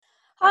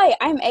Hi,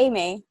 I'm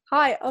Amy,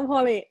 Hi, I'm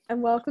Holly,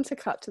 and welcome to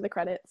Cut to the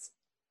Credits.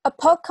 a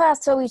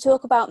podcast where we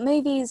talk about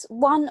movies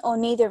one or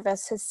neither of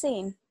us has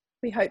seen.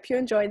 We hope you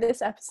enjoy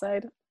this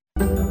episode.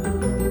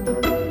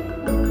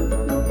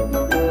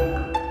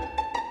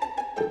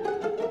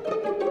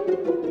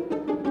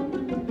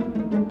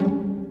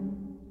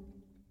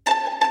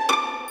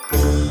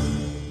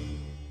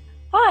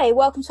 Hi,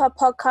 welcome to our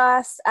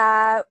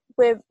podcast.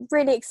 We're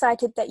really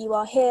excited that you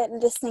are here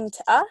listening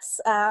to us.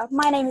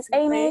 My name is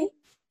Amy,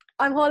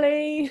 I'm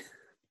Holly.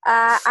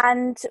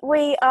 and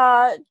we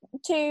are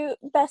two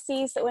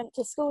besties that went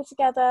to school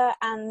together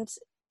and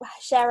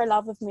share a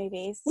love of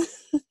movies.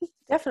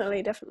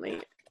 Definitely.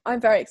 I'm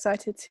very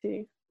excited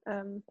to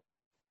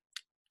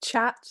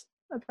chat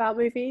about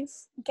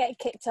movies. Get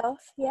kicked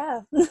off,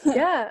 yeah.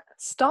 Yeah,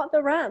 start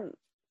the rant.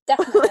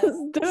 Definitely.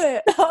 Let's do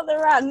it. Start the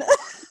run.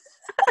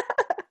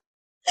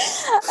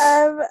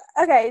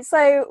 Okay,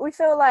 so we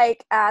feel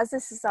like as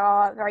this is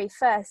our very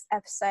first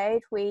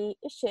episode, we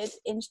should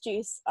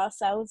introduce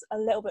ourselves a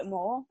little bit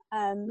more,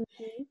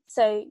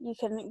 so you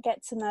can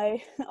get to know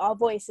our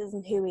voices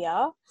and who we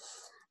are.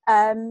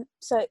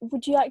 So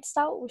would you like to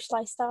start, or shall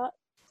I start?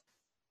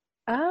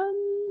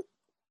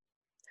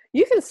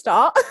 You can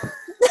start.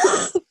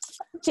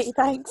 Gee,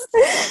 thanks.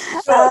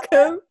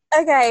 Welcome.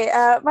 Okay,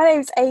 my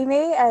name's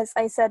Amy, as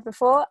I said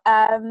before.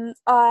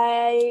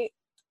 I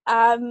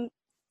am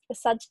a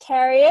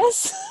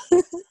Sagittarius.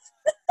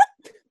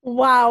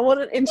 Wow,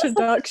 what an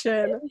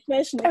introduction.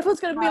 Everyone's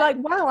going to be like,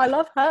 wow, I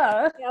love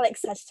her. Yeah, like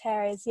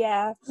Sagittarius,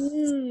 yeah.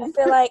 I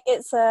feel like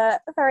it's a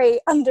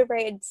very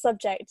underrated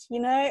subject, you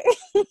know?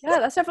 Yeah,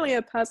 that's definitely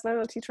a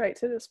personality trait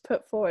to just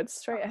put forward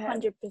straight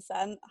ahead.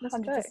 100%. Let's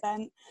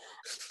 100%.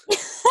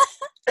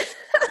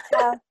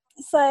 Yeah.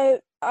 So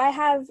I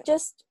have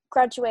just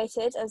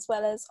graduated as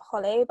well as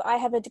Holly, but I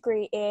have a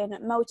degree in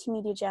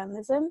multimedia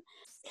journalism.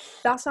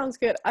 That sounds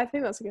good. I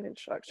think that's a good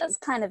introduction. That's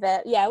kind of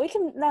it. Yeah, we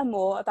can learn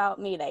more about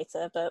me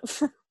later, but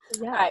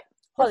Yeah. All right,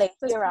 Holly,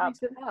 let's you're up.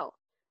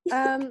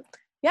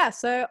 Yeah,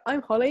 so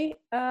I'm Holly.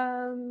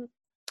 I'm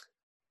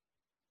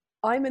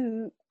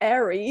an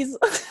Aries.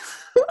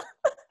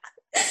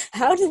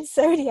 How did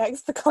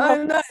zodiacs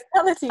become a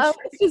personality trait?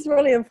 Which is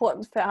really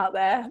important to put out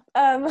there.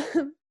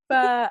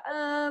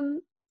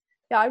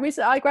 Yeah,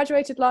 I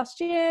graduated last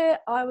year.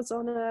 I was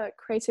on a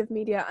creative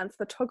media and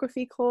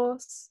photography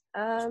course.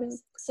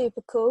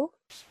 Super cool.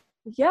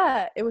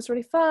 Yeah, it was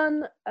really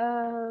fun.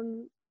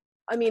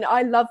 I mean,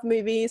 I love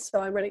movies,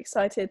 so I'm really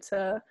excited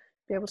to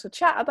be able to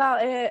chat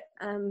about it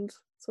and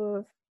sort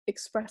of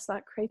express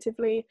that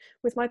creatively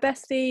with my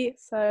bestie.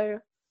 So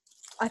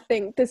I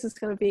think this is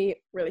going to be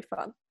really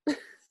fun.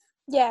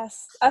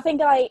 Yes, I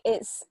think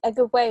it's a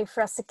good way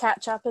for us to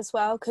catch up as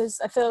well, because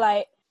I feel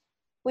like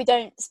we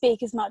don't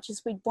speak as much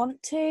as we'd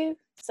want to.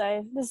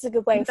 So this is a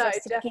good way for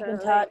us to keep in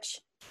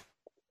touch.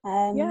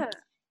 Yeah.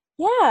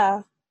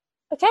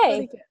 Okay.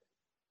 Really good.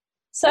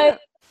 So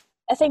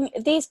I think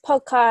these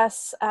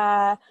podcasts,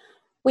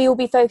 we will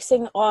be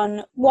focusing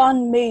on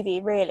one movie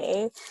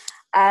really,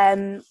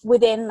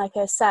 within like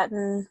a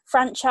certain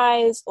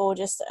franchise or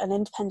just an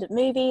independent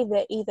movie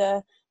that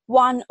either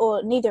one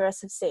or neither of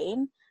us have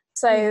seen.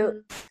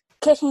 So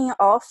kicking it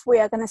off, we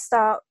are going to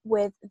start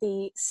with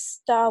the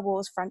Star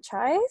Wars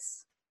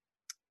franchise.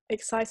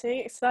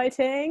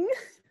 Exciting.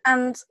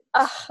 And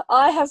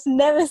I have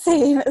never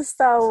seen a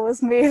Star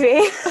Wars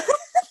movie.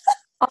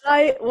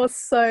 I was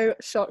so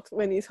shocked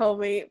when you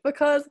told me,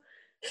 because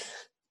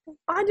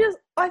I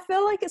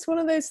feel like it's one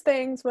of those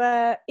things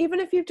where even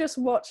if you've just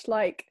watched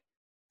like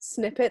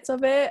snippets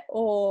of it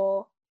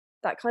or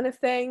that kind of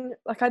thing,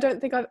 like I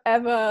don't think I've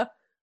ever,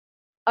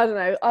 I don't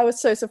know, I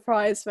was so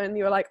surprised when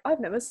you were like, I've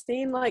never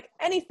seen like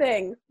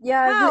anything.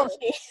 Yeah, how?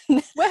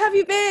 Where have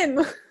you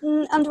been?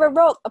 Under a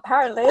rock,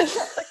 apparently.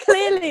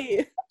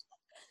 Clearly.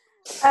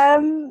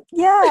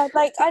 Yeah,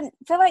 like I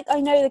feel like I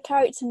know the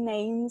character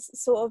names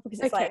sort of, because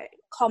it's like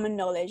common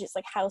knowledge, it's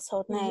like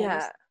household names.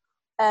 Yeah.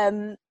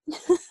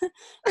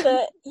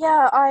 But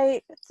yeah,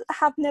 I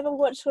have never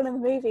watched one of the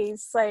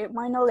movies, so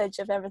my knowledge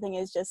of everything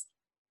is just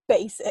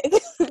basic.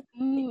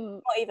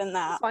 Not even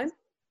that. That's fine.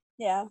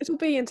 Yeah. It'll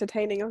be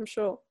entertaining, I'm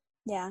sure.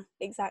 Yeah,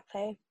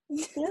 exactly.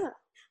 Yeah.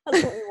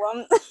 That's what we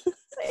want.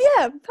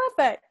 Yeah,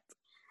 perfect.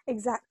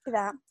 Exactly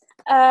that.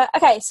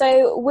 Okay,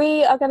 so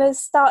we are going to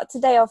start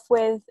today off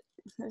with,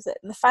 what was it,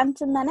 The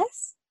Phantom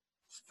Menace?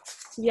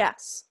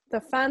 Yes,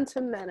 The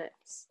Phantom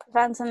Menace.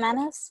 Phantom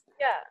Menace?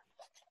 Yeah.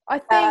 I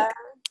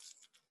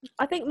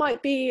think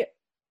might be,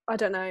 I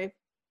don't know,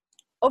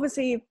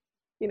 obviously,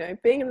 you know,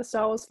 being in the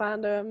Star Wars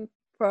fandom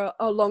for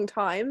a long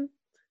time,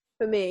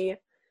 for me,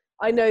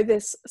 I know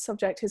this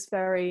subject is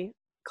very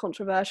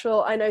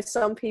controversial. I know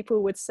some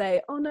people would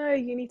say, oh no,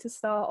 you need to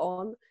start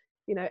on,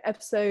 you know,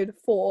 episode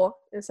 4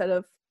 instead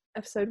of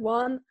episode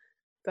 1,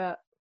 but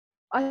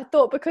I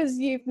thought because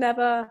you've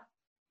never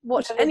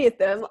watched any of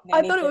them,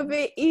 I thought it would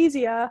be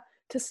easier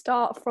to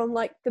start from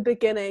like the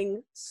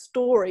beginning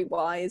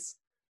story-wise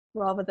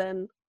rather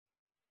than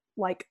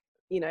like,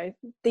 you know,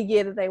 the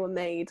year that they were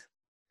made.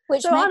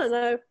 Which so I don't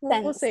know,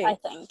 sense, we'll see. I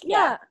think.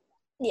 Yeah.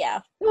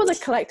 It was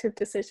a collective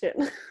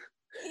decision.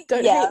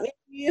 Don't Yeah, hate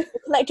me.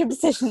 collective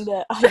decision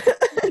that I have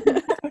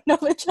no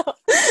knowledge of.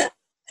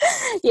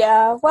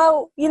 Yeah,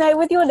 well,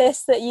 with your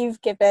list that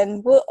you've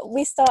given,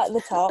 we start at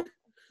the top,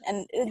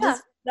 and Yeah,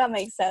 that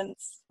makes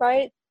sense,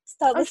 right?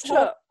 Start I'm at the top.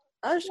 sure.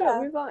 I'm sure Yeah,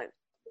 we're fine.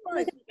 we're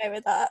Fine. gonna go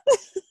with that.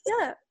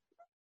 Yeah.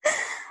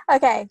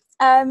 Okay,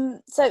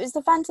 so it's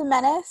the Phantom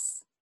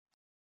Menace.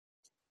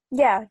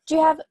 Yeah, do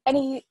you have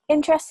any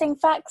interesting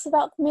facts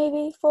about the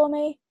movie for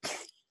me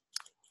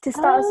to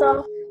start us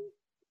off?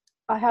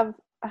 I have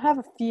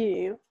a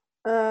few.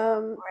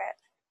 So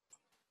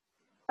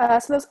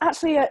there's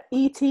actually a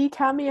E.T.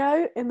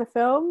 cameo in the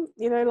film.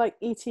 Like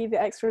E.T. the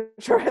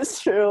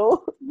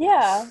extraterrestrial.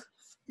 Yeah.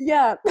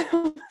 Yeah,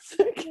 it's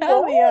a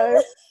cameo.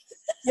 What?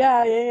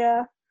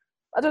 Yeah.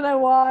 I don't know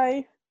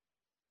why.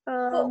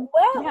 Where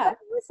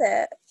was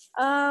it?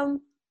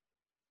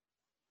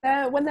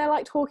 When they're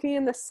like talking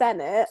in the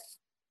Senate,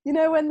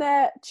 when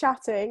they're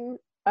chatting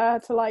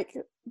to like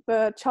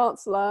the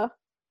Chancellor,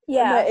 and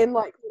Yeah. they're in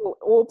like little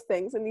orb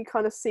things, and you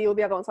kind of see all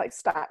the other ones like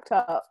stacked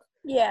up.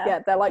 Yeah. Yeah,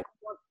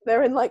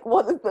 they're in like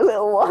one of the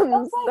little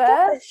ones Oh my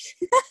there. gosh.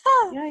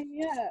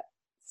 Yeah.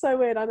 So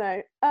weird, I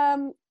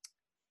know.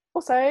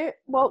 Also,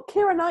 well,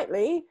 Keira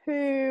Knightley,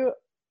 who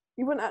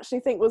you wouldn't actually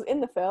think was in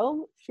the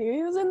film,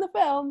 she was in the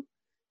film.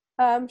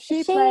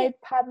 She played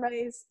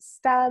Padme's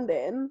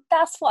stand-in.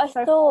 That's what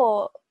I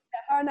thought.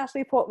 Her and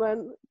Natalie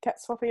Portman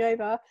kept swapping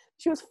over.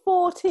 She was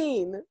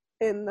 14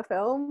 in the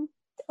film.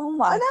 Oh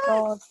my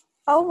god.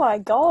 Oh my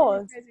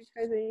god.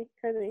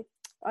 Crazy.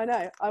 I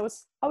know. I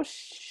was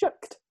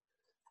shooked.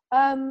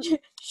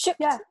 Shooked.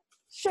 Yeah,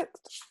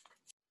 shooked.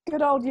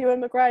 Good old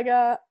Ewan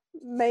McGregor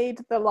made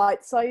the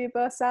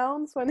lightsaber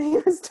sounds when he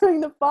was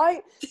doing the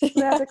fight. They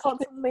had to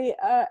constantly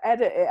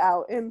edit it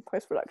out in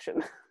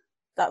post-production.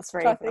 That's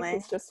really funny. I think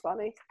it's just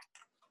funny.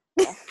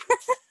 Yeah.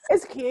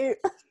 It's cute.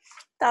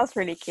 That's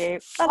really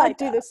cute. I'd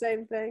do the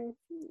same thing.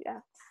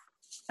 Yeah.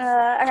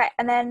 Okay,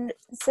 and then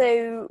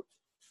so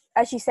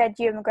as you said,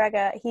 Ewan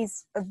McGregor,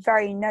 he's a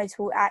very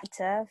notable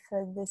actor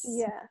for this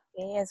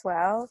movie as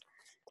well.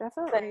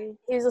 Definitely.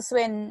 But he was also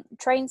in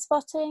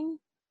Trainspotting,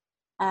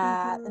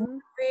 The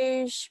Moulin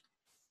Rouge,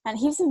 and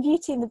he was in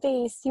Beauty and the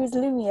Beast. He was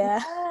Lumiere.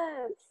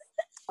 Yes.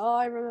 Oh,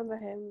 I remember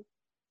him.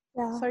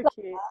 Yeah. So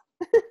cute.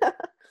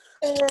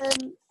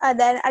 And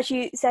then, as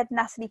you said,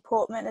 Natalie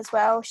Portman as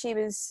well. She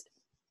was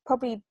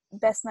probably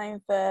best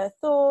known for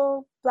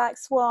Thor, Black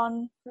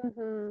Swan,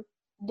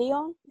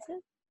 Leon, is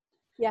it?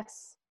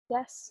 Yes.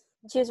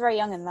 She was very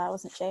young in that,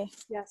 wasn't she?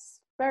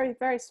 Yes. Very,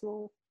 very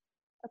small.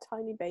 A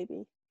tiny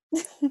baby.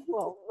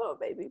 Well, not a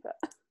baby, but...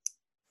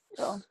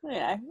 Well,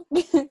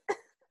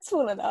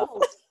 small enough.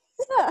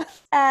 Yeah.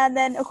 And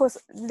then, of course,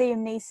 Liam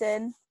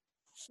Neeson,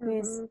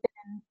 who's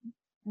been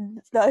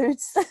in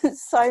loads,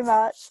 so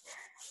much.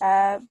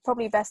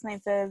 Probably best known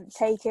for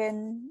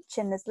Taken,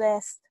 Schindler's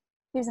List.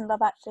 He was in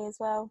Love Actually as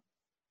well.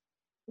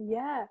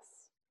 Yes.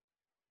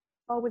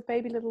 Oh, with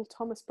baby little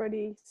Thomas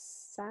Brody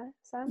Sam?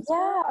 Yeah. I don't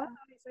know how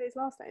you say his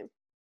last name.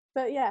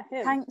 But yeah,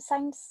 him.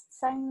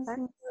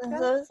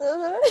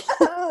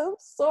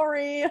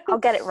 Sorry. I'll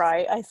get it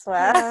right, I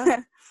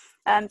swear.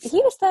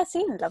 He was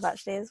 13 in Love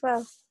Actually as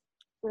well.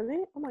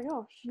 Really? Oh my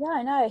gosh. Yeah,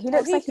 I know. He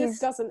looks like he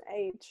doesn't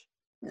age.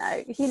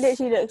 No, he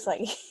literally looks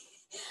like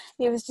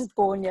he was just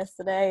born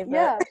yesterday. But...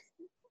 Yeah.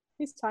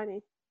 He's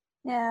tiny.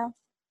 Yeah.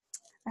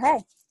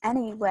 Okay.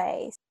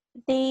 Anyways,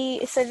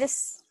 so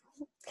this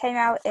came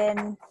out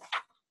in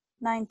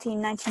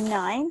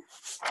 1999.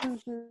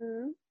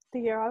 The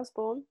year I was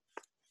born.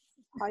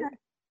 Hype.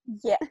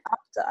 Yeah,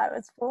 after I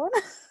was born.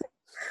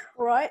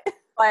 Right.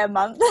 By a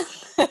month.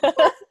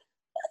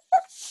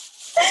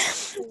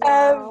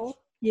 Wow.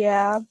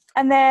 Yeah.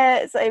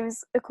 And so it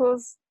was, of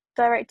course,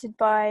 directed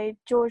by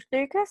George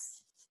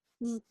Lucas.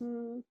 He's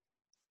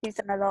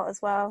done a lot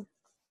as well.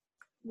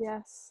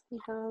 Yes, he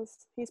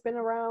has. He's been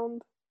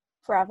around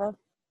forever.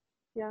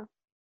 Yeah,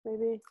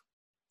 maybe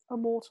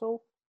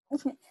immortal.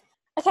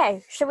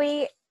 Okay, shall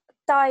we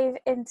dive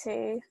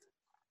into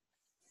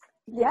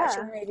the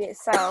actual movie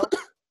itself?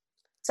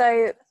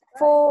 So,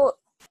 before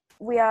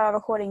we are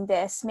recording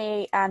this,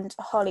 me and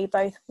Holly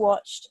both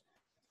watched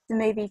the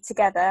movie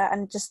together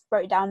and just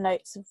wrote down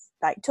notes of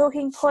like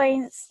talking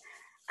points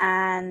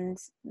and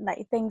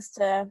like things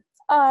to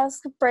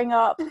ask, bring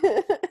up.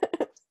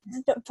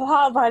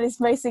 Part of mine is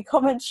mostly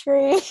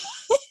commentary.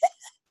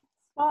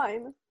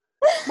 Fine.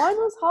 Mine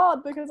was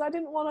hard because I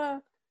didn't want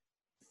to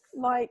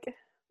like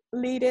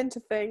lead into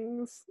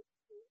things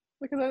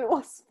because I didn't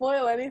want to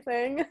spoil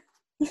anything.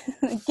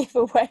 Give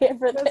away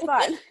everything. It's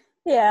fine.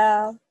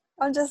 Yeah.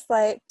 I'm just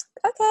like,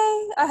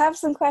 okay, I have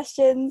some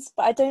questions,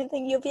 but I don't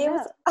think you'll be able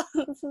to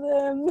answer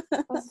them.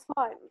 That's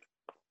fine.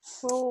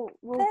 We'll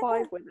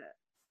vibe with it.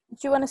 Do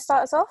you want to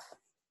start us off?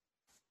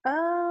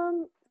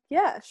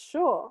 Yeah,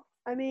 sure.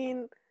 I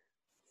mean,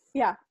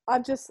 yeah, I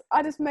just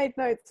made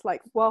notes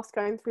like whilst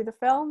going through the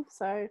film,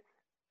 so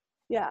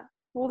yeah,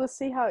 we'll just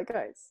see how it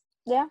goes.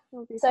 Yeah.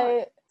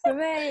 So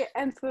they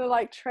enter the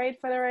like Trade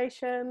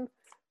Federation.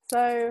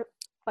 So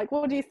like,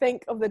 what do you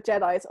think of the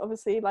Jedis?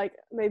 Obviously, like,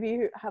 maybe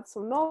you have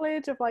some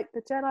knowledge of, like,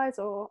 the Jedis,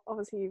 or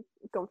obviously you've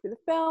gone through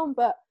the film,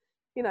 but,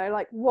 you know,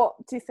 like, what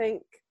do you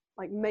think,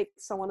 like,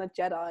 makes someone a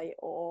Jedi,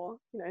 or,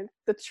 you know,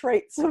 the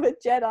traits of a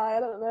Jedi? I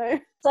don't know.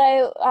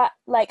 So,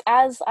 like,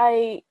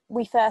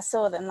 we first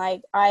saw them,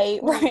 like, I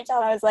wrote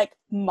down, I was like,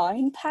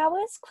 mind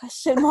powers,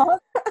 question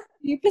mark,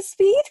 super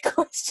speed,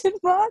 question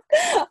mark.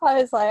 I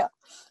was like,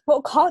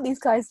 what can't these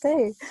guys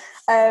do?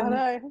 I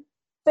know.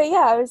 But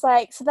yeah, I was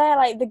like, so they're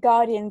like the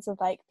guardians of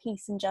like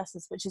peace and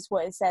justice, which is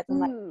what it said in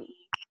like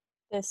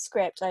the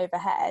script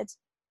overhead.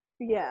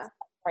 Yeah.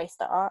 Very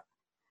start.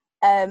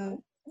 Yeah,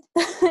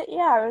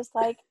 I was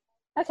like,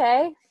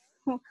 okay,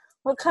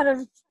 what kind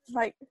of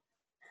like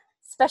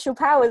special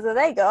powers have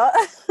they got?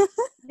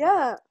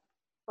 Yeah.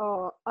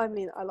 Oh, I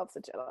mean, I love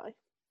the Jedi.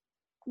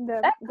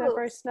 They're cool.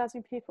 very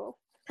snazzy people.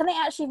 Can they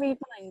actually read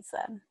minds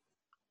then?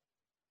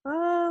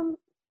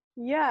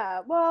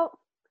 Yeah. Well,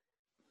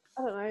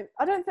 I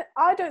don't know.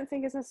 I don't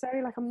think it's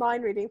necessarily like a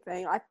mind reading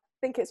thing. I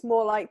think it's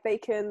more like they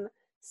can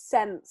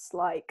sense,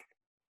 like,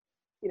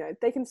 you know,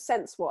 they can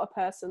sense what a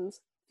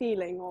person's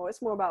feeling, or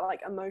it's more about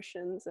like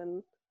emotions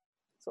and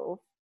sort of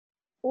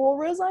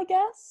auras, I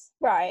guess.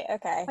 Right.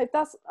 Okay. Like,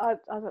 that's I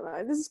don't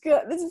know. This is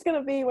good. This is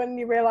gonna be when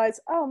you realize,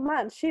 oh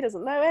man, she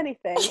doesn't know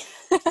anything.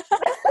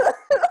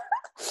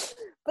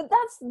 But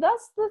that's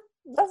the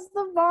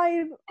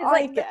vibe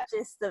I get. The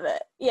gist of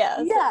it.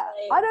 Yeah. Yeah.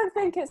 So like, I don't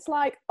think it's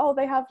like, oh,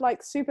 they have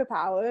like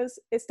superpowers.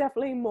 It's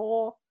definitely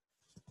more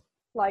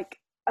like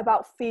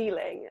about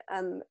feeling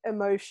and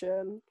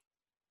emotion.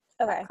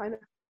 okay. That kind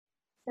of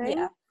thing.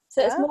 Yeah.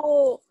 So it's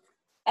more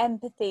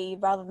empathy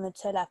rather than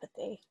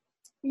telepathy.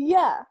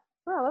 Yeah.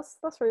 Oh,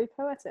 that's really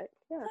poetic.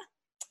 Yeah.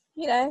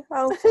 You know,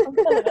 I'm full of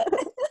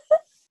it.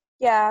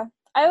 Yeah.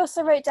 I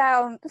also wrote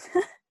down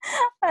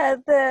I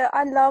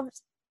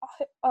loved,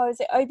 is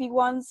it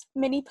Obi-Wan's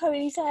mini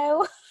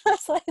ponytail?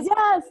 Like,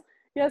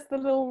 yes, the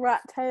little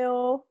rat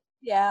tail.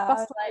 Yeah,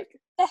 That's like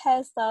the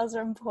hairstyles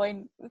are on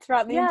point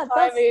throughout the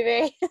entire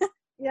movie.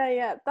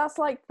 yeah, that's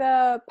like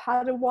the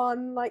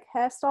Padawan like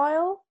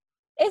hairstyle.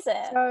 Is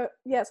it? So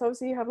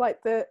obviously you have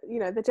like the, you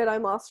know, the Jedi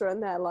Master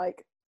and their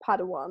like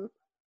Padawan.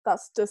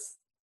 That's just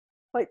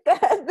like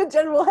the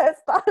general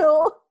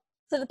hairstyle.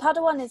 So the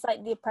Padawan is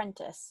like the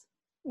apprentice.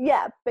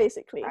 Yeah,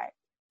 basically. Right.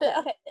 But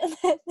okay,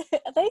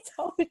 they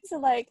told me to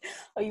like,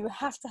 oh, you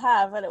have to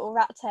have a little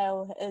rat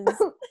tail. I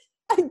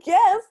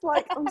guess,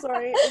 like, I'm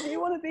sorry, if you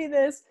want to be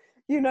this,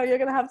 you know, you're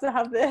gonna have to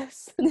have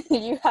this.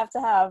 You have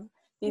to have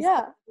these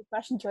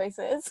fashion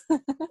choices.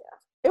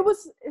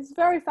 It's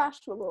very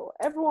fashionable.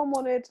 Everyone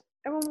wanted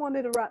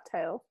a rat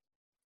tail.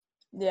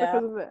 Yeah.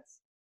 Because of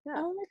this. Yeah.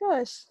 Oh my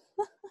gosh.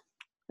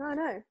 I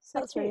know. So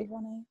that's cute. really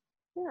funny.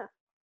 Yeah.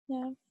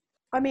 Yeah.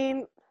 I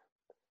mean,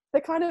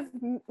 the kind of,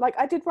 like,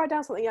 I did write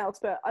down something else,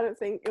 but I don't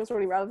think it was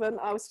really relevant.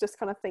 I was just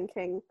kind of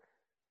thinking,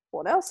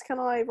 what else can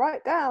I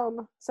write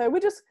down? So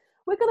we're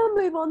gonna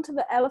move on to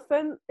the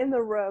elephant in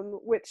the room,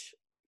 which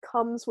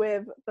comes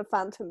with the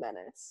Phantom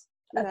Menace.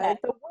 You know,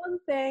 the one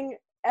thing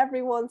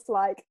everyone's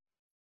like,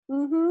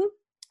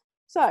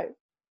 So,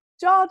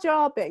 Jar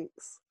Jar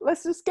Binks.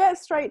 Let's just get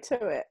straight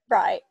to it.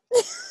 Right.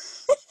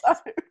 So,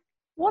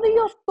 what are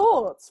your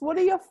thoughts? What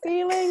are your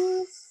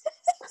feelings?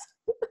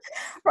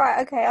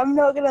 Right, okay, I'm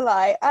not gonna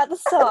lie. At the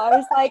start, I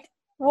was like,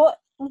 what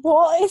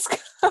is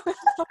going on?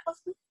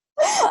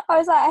 I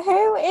was like,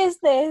 who is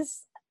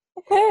this?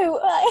 Who?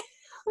 Like,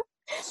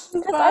 this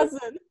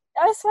person.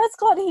 I swear to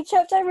God, he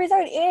tripped over his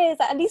own ears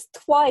at least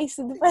twice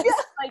in the first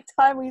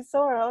time we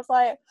saw him. I was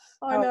like,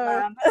 I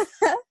know.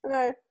 Man.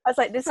 I was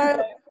like, this is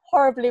going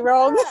horribly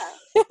wrong.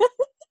 Yeah.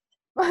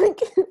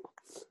 Like,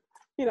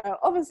 you know,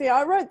 obviously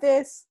I wrote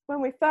this when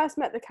we first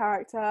met the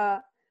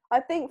character. I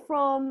think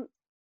from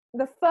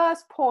the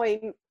first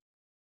point,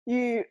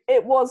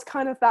 it was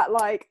kind of that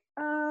like,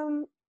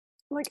 are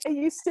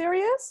you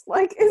serious?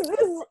 Like, is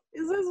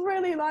this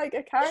really like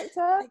a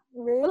character? Like,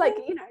 really? Like,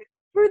 you know,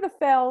 through the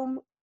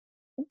film,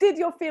 did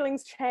your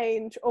feelings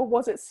change, or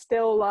was it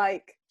still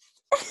like,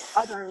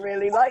 I don't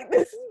really like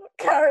this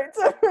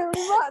character very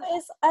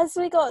much? As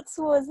we got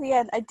towards the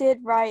end, I did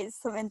write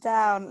something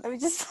down. Let me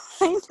just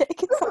find it.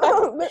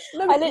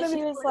 I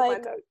literally was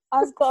like,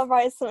 I've got to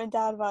write something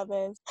down about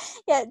this.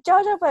 Yeah,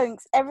 Jar Jar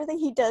Binks, everything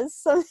he does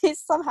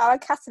is somehow a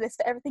catalyst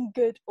for everything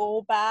good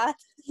or bad.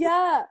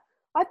 Yeah,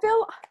 I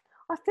feel,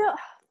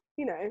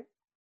 you know,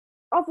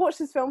 I've watched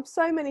this film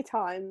so many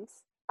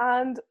times,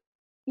 and,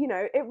 you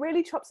know, it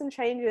really chops and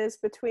changes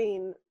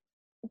between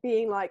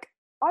being like,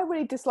 I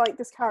really dislike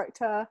this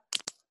character,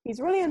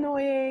 he's really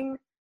annoying,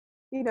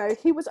 you know,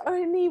 he was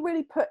only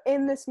really put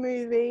in this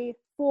movie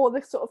for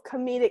this sort of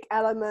comedic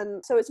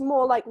element, so it's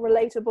more like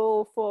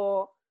relatable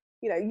for,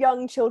 you know,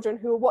 young children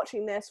who are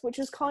watching this, which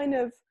is kind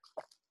of,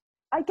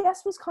 I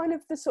guess, was kind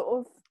of the sort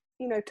of,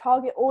 you know,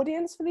 target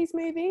audience for these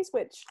movies,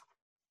 which,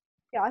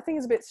 yeah, I think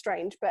is a bit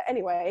strange, but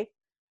anyway.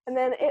 And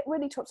then it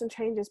really chops and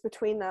changes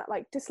between that,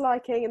 like,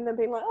 disliking and then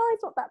being like, oh,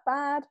 it's not that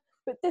bad.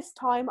 But this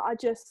time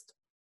I'd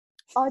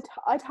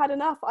had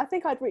enough. I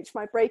think I'd reached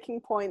my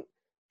breaking point.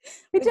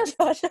 We just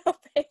can't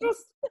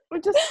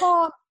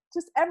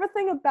just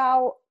everything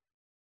about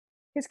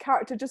his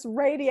character just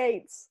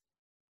radiates.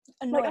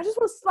 Annoying. Like, I just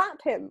want to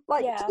slap him.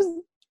 Like, Yeah. just,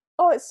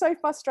 oh, it's so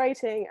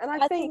frustrating. And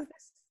I think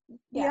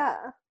yeah.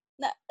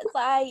 No, it's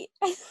like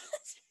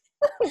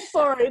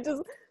sorry,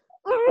 just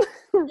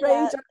rage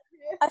Yeah. out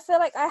here. I feel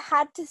like I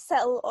had to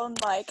settle on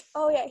like,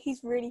 oh yeah,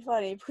 he's really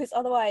funny, because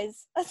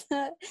otherwise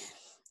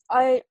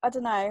I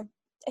don't know.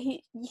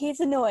 He's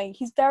annoying.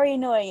 He's very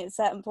annoying at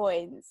certain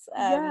points.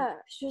 Yeah.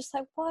 It's just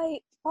like,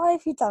 why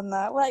have you done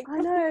that? Like, I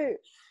know.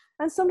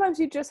 And sometimes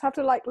you just have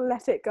to like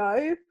let it go.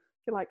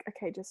 You're like,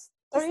 okay, just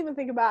don't even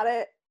think about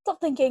it. Stop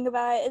thinking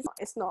about it.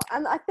 It's not.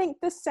 And I think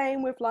the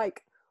same with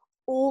like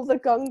all the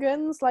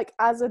Gungans, like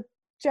as a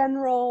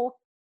general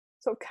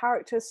sort of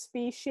character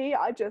species.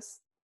 I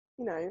just,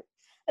 you know.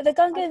 The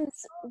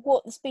Gungans,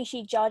 what the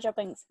species Jar Jar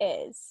Binks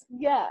is.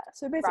 Yeah.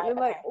 So basically, Right,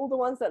 like okay. all the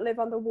ones that live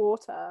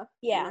underwater.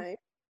 Yeah. You know,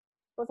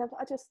 for example,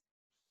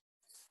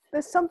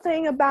 there's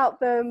something about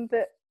them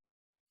that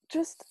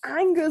just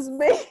angers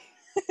me.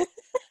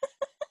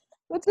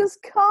 I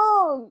just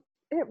can't.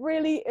 It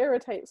really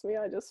irritates me.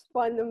 I just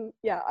find them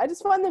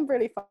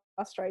really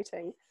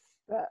frustrating.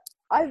 But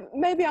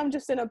maybe I'm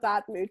just in a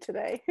bad mood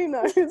today. Who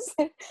knows?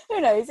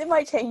 Who knows? It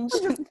might change.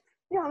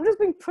 I'm just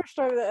being pushed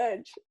over the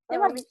edge.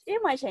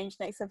 It might change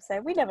next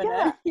episode. We never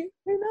know. Who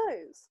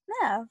knows?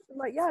 Yeah. I'm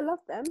like, yeah, I love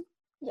them.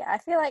 Yeah, I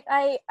feel like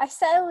I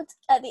settled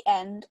at the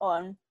end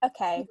on,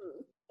 okay,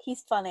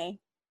 he's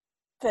funny.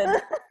 For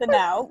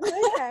now.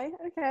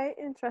 Okay,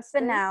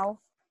 interesting. For now.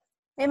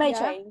 It may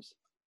change.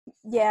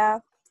 Yeah.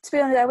 To be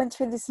honest, I went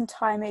through this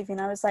entire movie and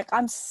I was like,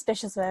 I'm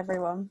suspicious of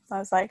everyone. I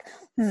was like,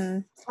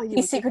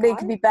 he secretly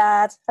could be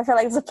bad. I felt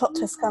like there's a plot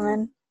twist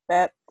coming,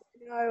 but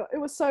it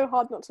was so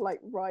hard not to like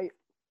write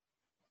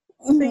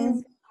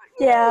things.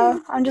 Yeah,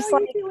 I'm just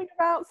like, feeling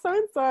about so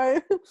and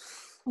so.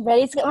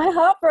 Ready to get my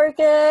heart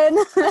broken.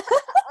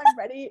 I'm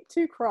ready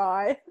to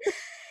cry.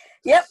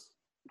 Yep.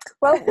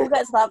 Well, we'll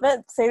get to that bit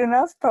soon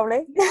enough,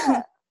 probably.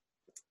 Yeah.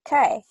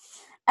 Okay.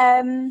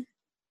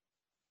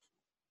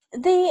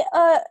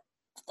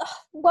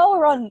 While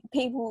we're on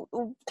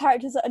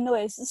characters that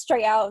annoy us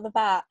straight out of the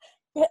bat,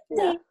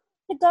 the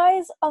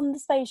guys on the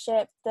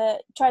spaceship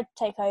that tried to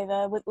take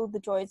over with all the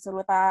droids and all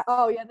of that.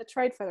 Oh yeah, the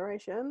Trade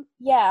Federation.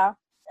 Yeah.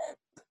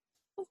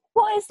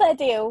 What is their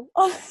deal?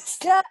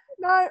 Yeah,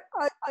 no,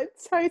 I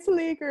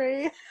totally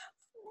agree.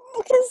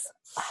 Because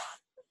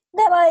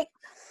they're like,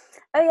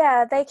 oh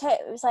yeah,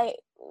 it was like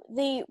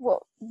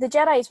the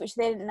Jedis, which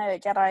they didn't know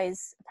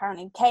Jedis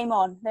apparently came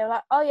on. They were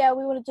like, oh yeah,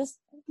 we want to just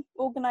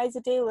organize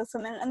a deal or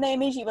something, and they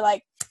immediately were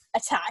like,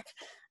 attack.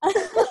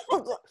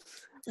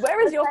 Where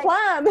is your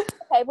plan?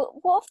 Okay,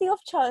 but what if the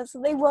off chance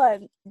they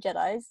weren't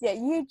Jedis? Yeah,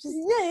 you just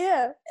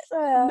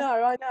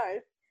No, I know.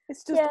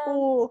 It's just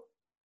all.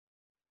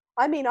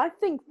 I mean, I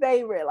think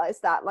they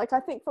realised that. Like, I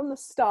think from the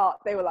start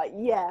they were like,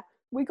 yeah,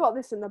 we got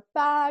this in the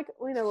bag.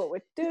 We know what we're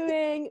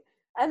doing.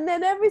 And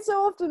then every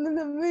so often in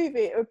the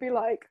movie, it would be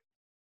like,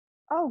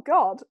 oh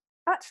God,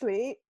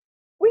 actually,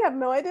 we have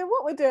no idea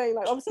what we're doing.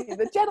 Like, obviously,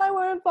 the Jedi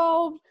were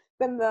involved.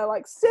 Then the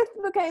like Sith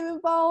became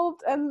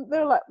involved, and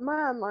they're like,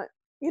 man, like,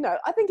 you know,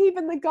 I think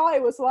even the guy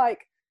was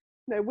like,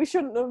 no, we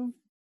shouldn't have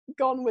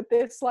gone with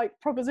this like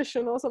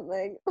proposition or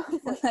something.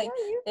 Like,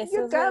 yeah,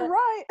 you're damn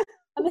right.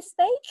 A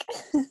mistake?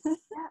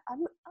 Yeah, I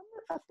think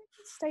a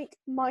mistake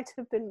might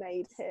have been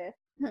made here.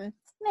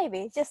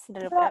 Maybe, just a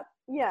little bit.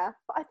 Yeah,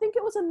 but I think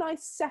it was a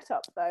nice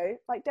setup though.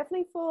 Like,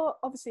 definitely for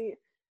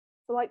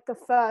like the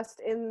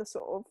first in the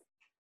sort of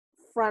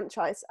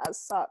franchise as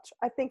such.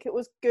 I think it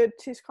was good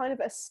to kind of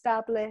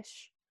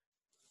establish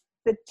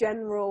the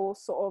general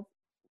sort of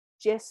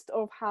gist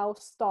of how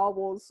Star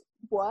Wars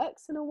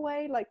works in a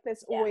way. Like,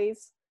 there's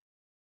always,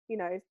 you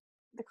know,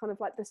 the kind of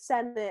like the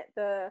Senate,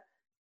 the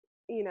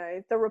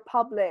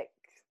Republic,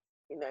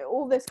 you know,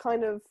 all this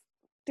kind of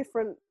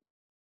different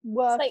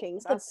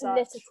workings, like as the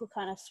political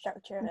kind of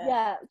structure of it.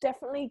 Yeah,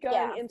 definitely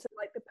going into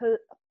like the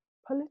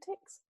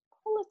politics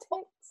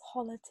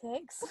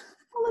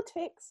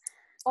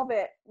of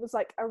it was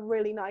like a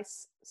really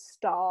nice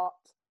start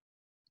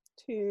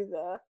to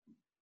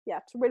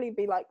to really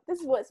be like, this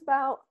is what it's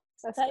about.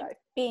 Let's go.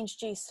 Be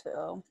introduced to it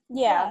all.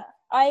 Yeah.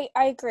 I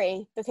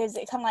agree, because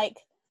it kind of like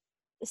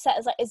set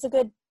as like, it's a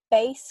good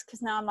base,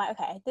 because now I'm like,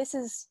 okay, this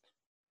is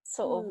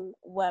sort of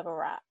where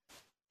we're at.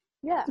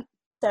 Yeah.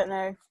 Don't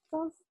know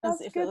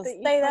that's if good it'll that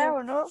you stay there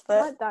or not,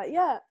 but like that.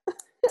 Yeah.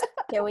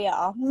 here we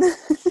are.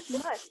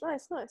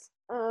 nice.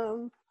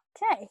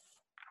 Okay.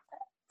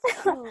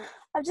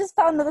 I've just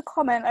found another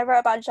comment I wrote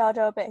about Jar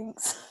Jar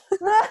Binks.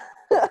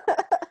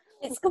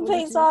 It's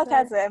complete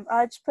sarcasm.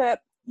 I just put,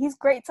 he's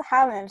great to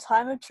have in a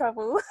time of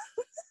trouble.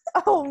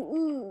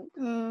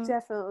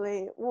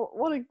 Definitely.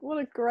 What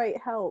a great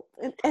help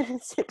in any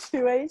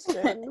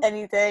situation.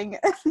 Anything.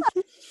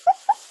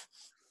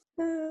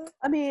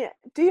 I mean,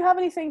 do you have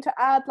anything to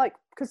add? Like,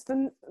 because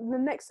the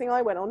next thing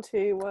I went on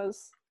to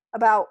was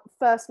about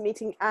first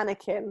meeting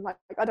Anakin. Like,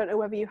 I don't know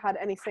whether you had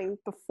anything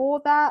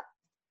before that.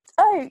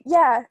 Oh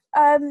yeah.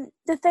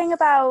 The thing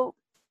about,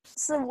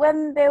 so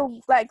when they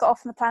like got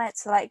off on the planet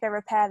to like go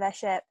repair their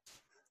ship,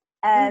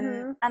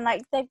 And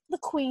like the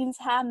Queen's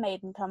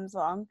handmaiden comes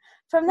on.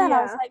 From then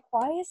I was like,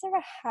 why is there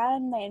a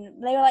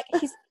handmaiden? They were like,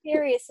 he's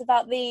curious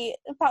about the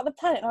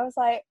planet. And I was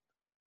like,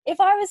 if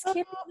I was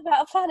curious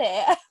about a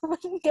planet, I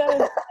wouldn't go.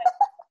 Like,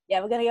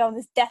 yeah, we're gonna go on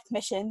this death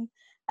mission,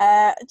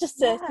 just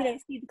to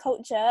see the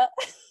culture.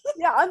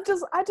 Yeah, I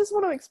just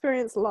want to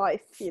experience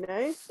life, you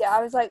know. Yeah,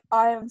 I was like,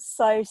 I am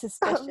so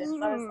suspicious.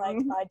 I was like,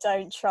 I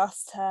don't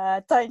trust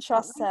her. Don't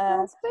trust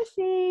her.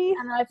 Fishy.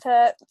 And I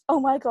put, oh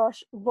my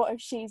gosh, what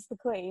if she's the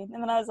Queen?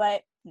 And then I was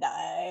like,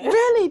 no.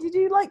 Really? Did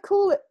you like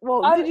call it?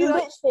 Well, I've did you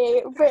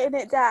literally written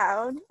it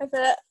down. I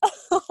put,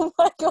 oh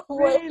my god,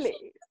 what if she's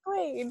really? the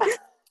Queen?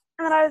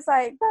 And then I was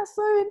like, That's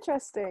so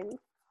interesting.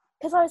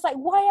 because I was like,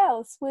 why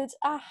else would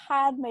a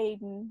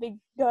handmaiden be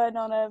going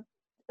on a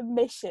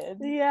mission?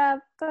 Yeah,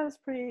 that was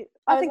pretty.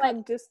 I think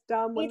I'm just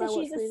dumb when I watch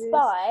either she's movies. a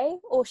spy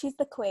or she's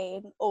the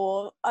Queen,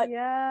 or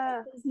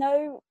yeah, there's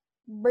no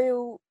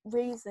real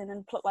reason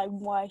and plot line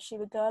why she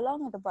would go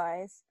along with the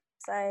boys.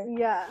 So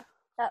yeah,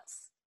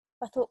 that's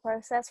my thought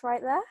process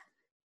right there.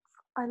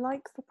 I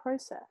like the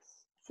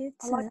process. Good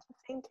I like the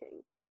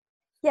thinking.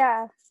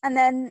 Yeah, and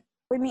then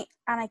we meet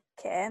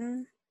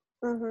Anakin.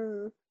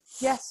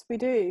 Yes, we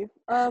do.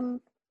 So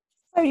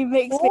many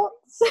mixed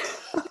feelings.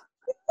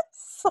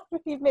 So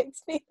many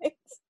mixed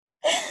feelings.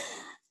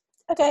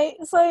 Okay,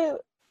 so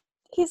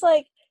he's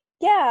like,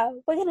 yeah,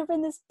 we're gonna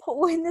win this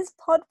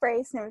pod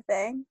race and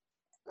everything.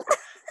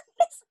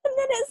 And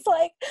then it's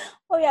like,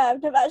 oh yeah,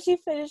 I've never actually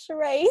finished a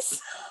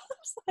race. I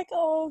was like,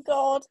 oh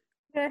god.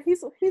 Yeah,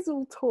 he's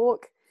all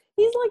talk.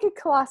 He's like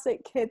a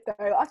classic kid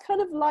though. I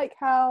kind of like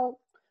how,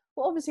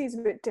 well, obviously he's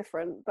a bit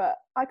different, but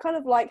I kind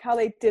of like how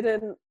they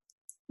didn't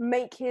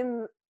make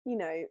him, you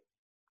know,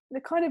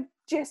 the kind of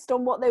gist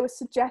on what they were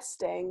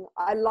suggesting.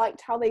 I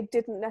liked how they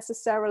didn't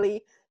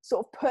necessarily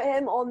sort of put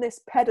him on this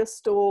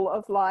pedestal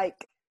of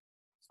like,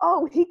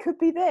 oh, he could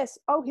be this,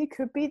 oh, he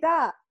could be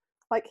that.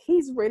 Like,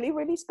 he's really,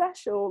 really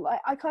special.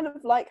 Like, I kind of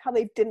like how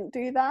they didn't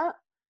do that.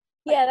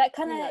 Yeah, that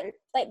kind of,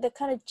 like, the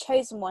kind of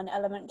chosen one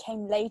element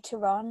came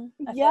later on.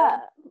 Yeah.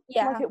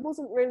 Yeah. Like, it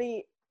wasn't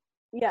really,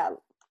 it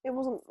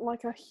wasn't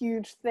like a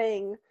huge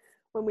thing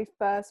when we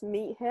first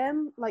meet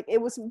him. Like,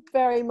 it was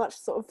very much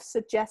sort of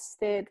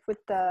suggested with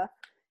the,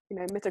 you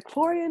know,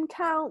 midichlorian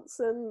counts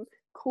and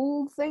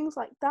cool things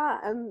like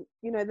that. And,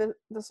 you know,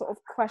 the sort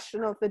of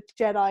question of the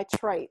Jedi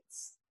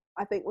traits,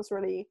 I think was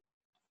really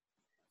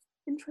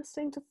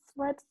interesting to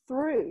thread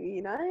through,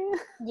 you know?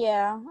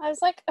 Yeah, I was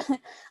like, I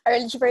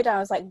literally wrote down, I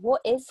was like,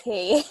 what is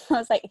he? I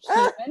was like,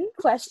 human,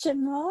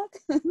 question mark?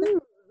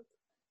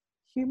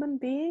 Human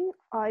being?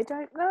 I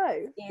don't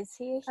know. Is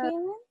he a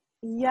human?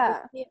 Yeah.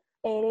 Is he an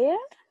alien?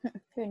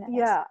 Who knows?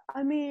 Yeah,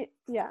 I mean,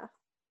 yeah.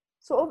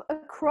 Sort of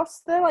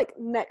across the, like,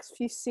 next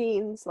few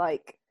scenes,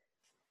 like,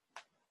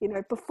 you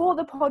know, before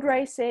the pod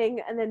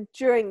racing and then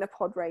during the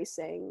pod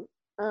racing,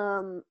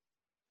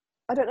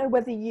 I don't know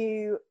whether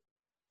you,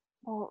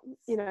 well,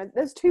 you know,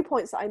 there's 2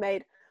 points that I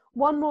made.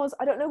 One was,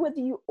 I don't know whether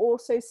you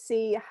also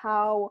see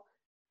how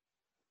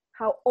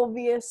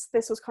obvious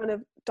this was kind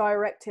of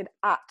directed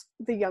at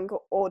the younger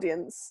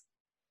audience,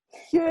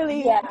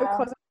 purely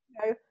because of, you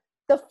know,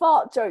 the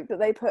fart joke that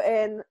they put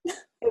in.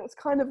 It was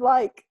kind of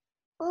like,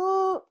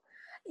 oh.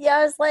 Yeah,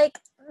 I was like,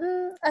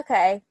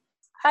 okay,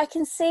 I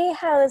can see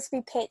how this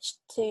would be pitched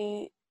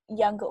to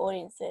younger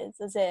audiences,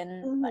 as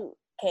in like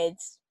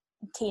kids,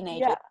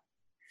 teenagers.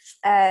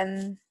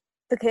 Yeah.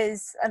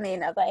 Because, I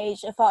mean, at that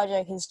age, a fart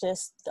joke is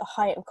just the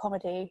height of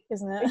comedy,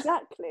 isn't it?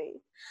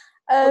 Exactly.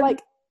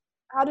 Like,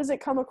 how does it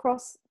come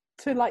across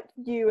to, like,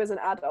 you as an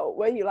adult?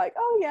 Were you like,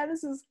 oh yeah,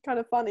 this is kind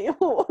of funny?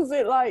 Or was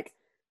it like,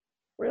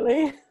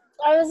 really?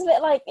 I was a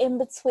bit like in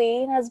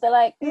between. I was a bit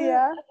like,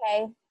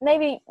 okay,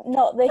 maybe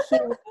not the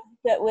humor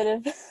that would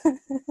have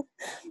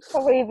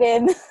probably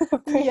been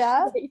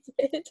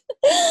appreciated.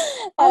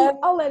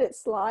 I'll let it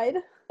slide.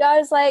 I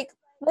was like,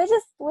 we're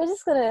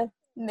just gonna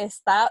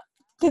miss that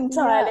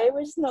entirely.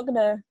 We're just not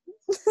gonna.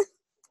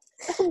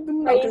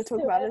 I'm not gonna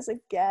talk about this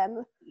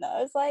again.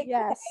 No, it's like,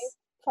 yes, okay,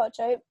 pot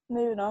joke.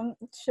 Moving on.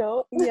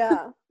 Sure.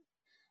 Yeah.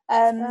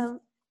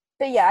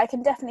 But yeah, I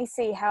can definitely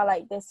see how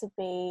like this would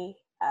be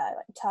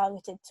like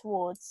targeted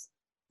towards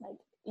like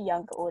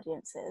younger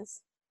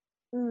audiences.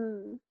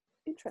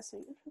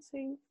 Interesting.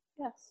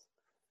 Yes.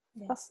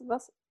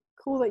 That's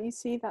cool that you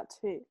see that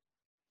too.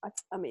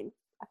 I mean,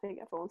 I think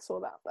everyone saw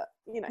that, but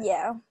you know.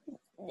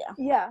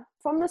 Yeah.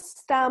 From the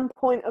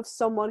standpoint of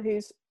someone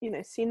who's, you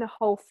know, seen the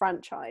whole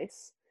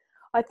franchise,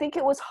 I think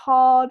it was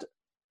hard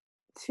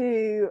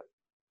to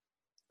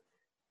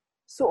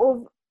sort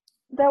of,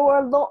 there were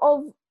a lot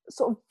of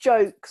sort of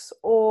jokes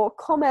or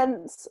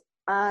comments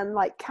and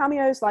like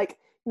cameos, like,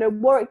 you know,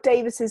 Warwick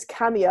Davis's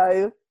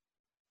cameo,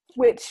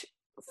 which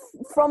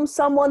from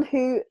someone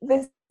who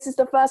this is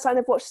the first time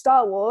they've watched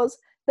Star Wars,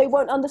 they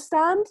won't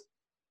understand.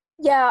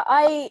 Yeah,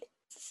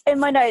 in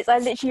my notes I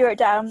literally wrote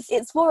down,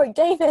 it's Warwick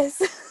Davis.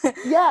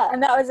 Yeah.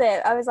 And that was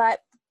it. I was like,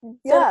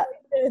 yeah.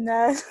 In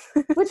there.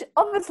 Which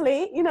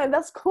obviously, you know,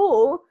 that's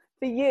cool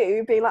for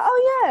you being like,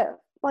 oh yeah,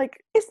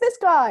 like, it's this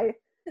guy.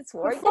 It's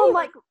Warwick from Davis.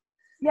 Like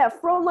yeah,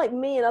 from like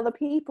me and other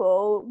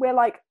people, we're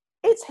like,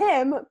 it's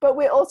him, but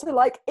we're also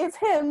like, it's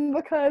him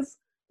because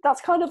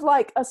that's kind of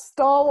like a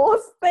Star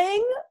Wars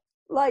thing,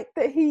 like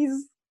that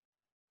he's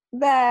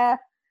there.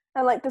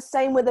 And like the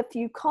same with a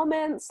few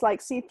comments, like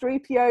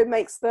C3PO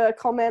makes the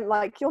comment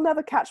like, you'll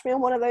never catch me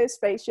on one of those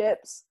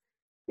spaceships,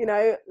 you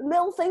know,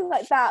 little things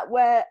like that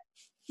where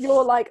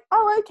you're like,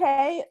 oh,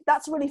 okay,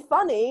 that's really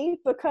funny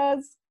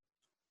because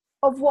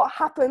of what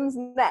happens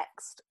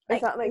next, if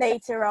Like that makes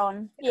sense. later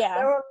on. Yeah.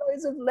 There are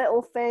loads of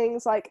little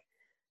things, like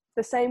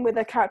the same with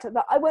a character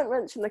that I won't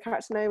mention the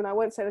character name and I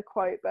won't say the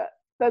quote, but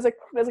there's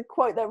a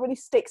quote that really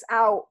sticks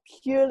out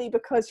purely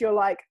because you're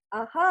like,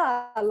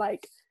 aha,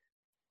 like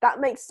that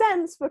makes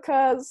sense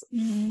because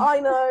I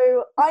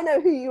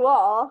know who you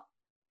are,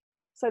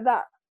 so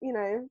that, you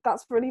know,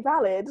 that's really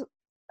valid.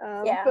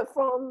 Yeah. But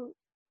from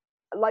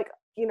like,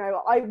 you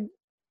know, I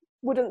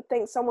wouldn't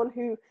think someone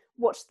who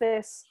watched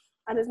this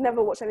and has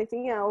never watched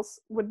anything else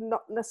would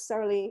not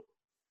necessarily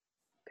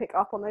pick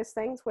up on those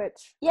things,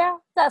 which Yeah,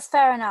 that's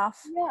fair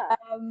enough. yeah,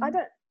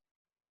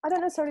 I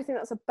don't necessarily think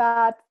that's a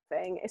bad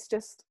thing. It's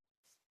just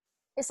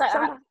It's like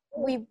I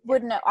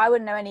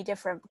wouldn't know any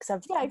different because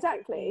I've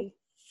exactly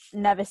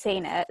never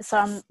seen it. So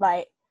I'm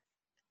like,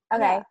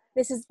 okay,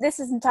 this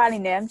is entirely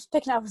new. I'm just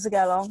picking up as I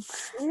go along.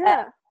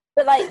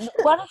 But like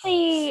one of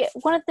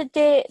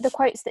the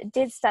quotes that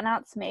did stand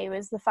out to me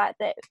was the fact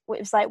that it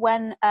was like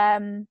when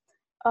Liam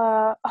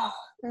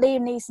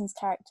Neeson's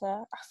character,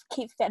 I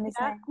keep forgetting his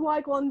name.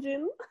 Qui-Gon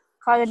Jinn.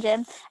 Qui-Gon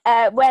Jinn.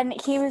 When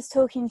he was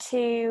talking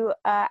to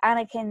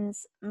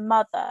Anakin's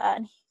mother,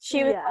 and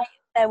she was like,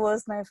 "There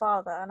was no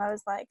father," and I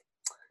was like,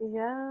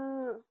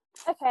 "Yeah,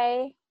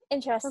 okay,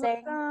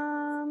 interesting.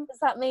 What does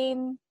that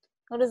mean?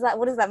 What does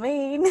that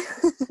mean?"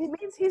 It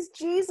means he's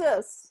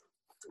Jesus.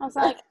 I was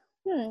like,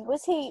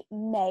 was he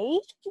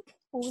made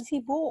or was he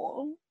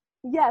born?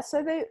 Yeah,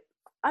 so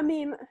I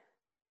mean,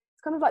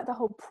 it's kind of like the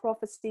whole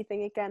prophecy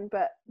thing again,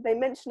 but they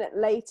mention it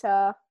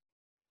later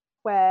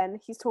when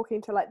he's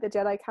talking to like the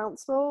Jedi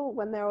Council,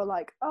 when they were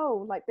like,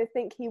 oh, like they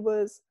think he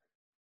was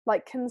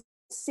like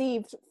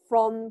conceived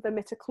from the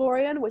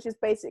midichlorian, which is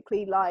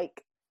basically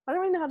like, I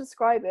don't really know how to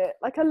describe it,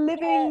 like a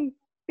living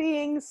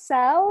being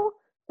cell,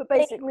 but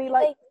basically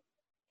they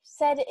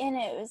said in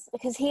it was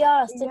because he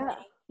asked, didn't he?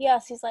 He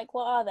asked, he's like,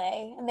 what are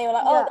they? And they were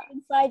like, oh, they're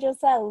inside your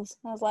cells.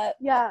 And I was like,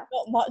 not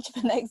much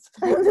of an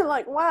explanation. And they're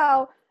like,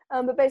 wow.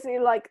 But basically,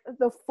 like,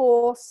 the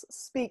Force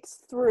speaks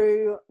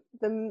through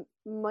the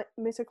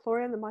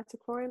midichlorian, the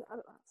mitochlorian. I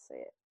don't know how to say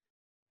it.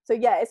 So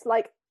yeah, it's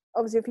like,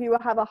 obviously, if you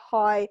have a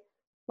high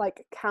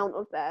like count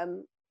of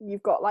them,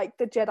 you've got like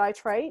the Jedi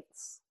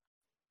traits,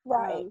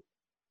 right?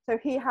 So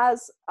he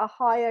has a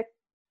higher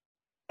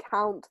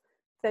count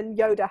than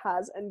Yoda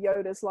has, and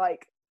Yoda's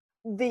like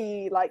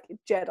the like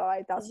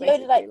Jedi. That's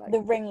Yoda like the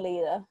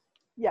ringleader.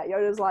 Yeah,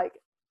 Yoda's like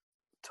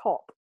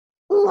top,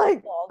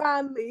 like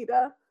band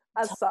leader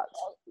as such.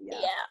 Yeah,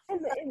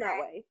 in that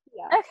way.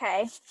 Yeah.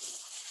 Okay.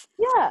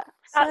 Yeah.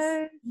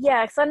 So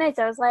because I noticed,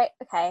 I was like,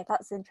 okay,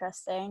 that's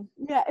interesting.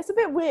 Yeah, it's a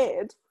bit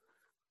weird.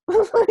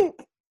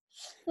 Like,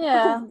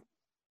 yeah.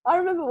 I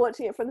remember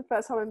watching it for the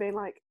first time and being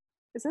like,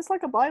 is this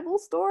like a Bible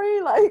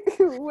story? Like,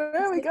 where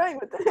are we going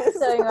with this? What's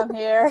going on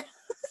here?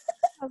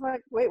 I was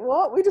like, wait,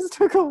 what? We just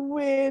took a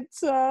weird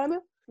turn.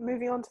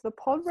 Moving on to the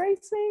pod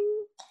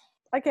racing,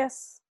 I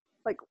guess,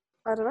 like,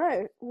 I don't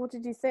know. What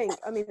did you think?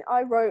 I mean,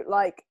 I wrote,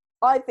 like,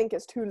 I think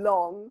it's too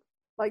long.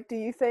 Like, do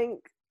you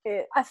think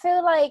it... I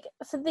feel like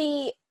for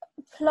the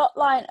plot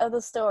line of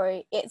the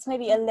story, it's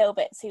maybe a little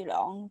bit too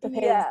long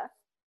because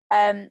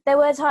there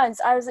were times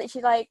I was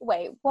literally like,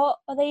 wait, what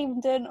are they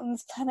even doing on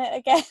this planet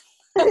again?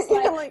 I was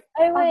like,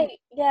 oh wait,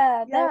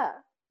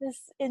 this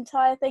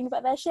entire thing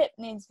about their ship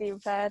needs to be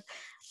repaired.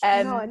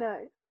 No, I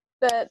know.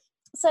 But,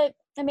 so,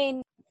 I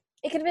mean,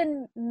 it could have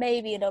been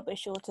maybe a little bit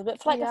shorter, but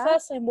for like the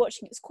first time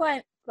watching it, it's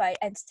quite like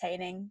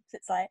entertaining.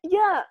 It's like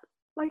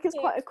like it's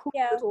quite a cool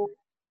little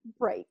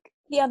break.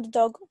 The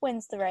underdog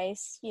wins the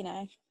race, you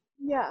know.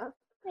 Yeah.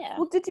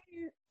 Well, did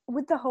you,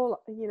 with the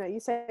whole, you know, you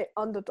say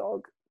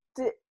underdog,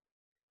 did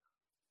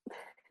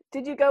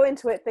you go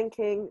into it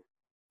thinking,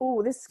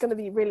 oh, this is going to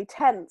be really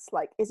tense,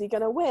 like, is he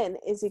going to win,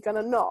 is he going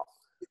to not?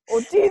 Or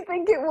do you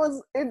think it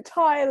was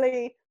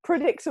entirely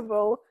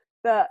predictable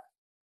that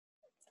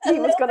he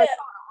was going to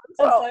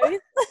both?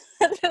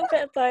 A little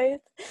bit of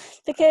both,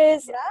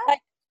 because like,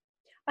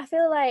 I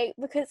feel like,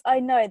 because I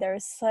know there are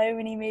so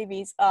many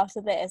movies after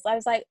this, I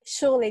was like,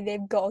 surely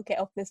they've got to get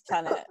off this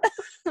planet.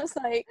 I was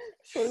like,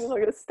 surely we're not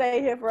going to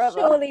stay here forever.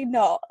 Surely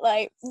not,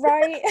 like,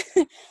 right?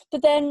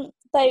 But then,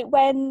 like,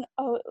 when,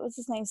 what's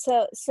his name?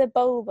 Sir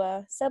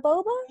Bulba?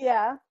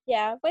 Yeah,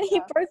 when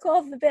he broke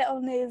off the bit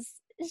on his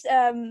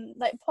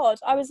like pod,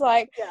 I was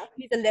like,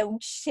 he's a little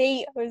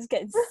cheat. I was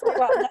getting so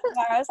out of that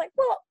fire. I was like,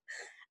 what?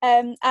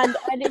 And I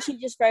literally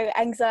just wrote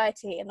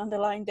anxiety and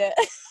underlined it.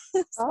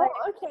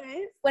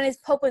 Okay. When his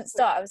pod wouldn't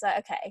start, I was like,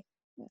 okay,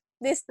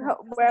 this.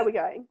 Where are we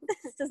going?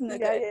 This doesn't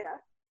look good.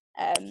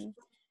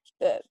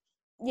 But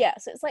yeah,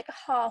 so it's like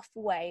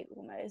halfway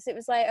almost. It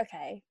was like,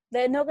 okay,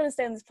 they're not going to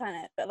stay on this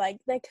planet, but like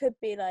there could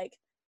be like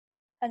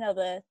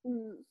another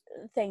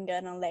thing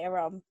going on later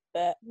on.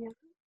 But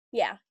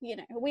yeah, you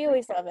know, we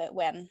always love it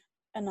when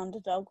an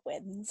underdog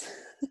wins.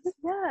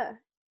 Yeah,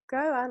 go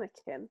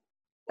Anakin.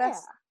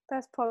 Best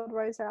pod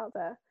race out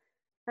there.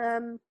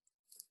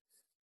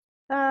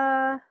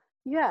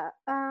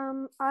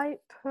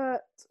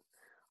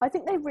 I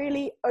think they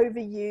really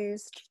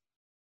overused,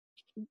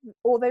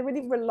 or they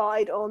really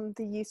relied on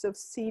the use of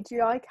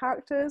CGI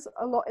characters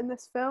a lot in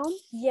this film.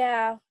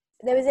 Yeah,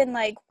 there was in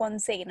like one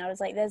scene I was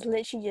like, it's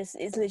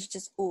literally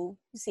just all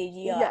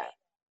CGI. Yeah,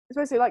 it's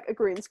basically like a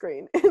green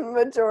screen in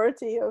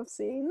majority of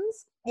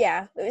scenes.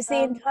 Yeah, it was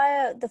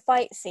the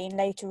fight scene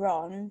later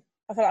on.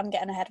 I feel like I'm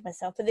getting ahead of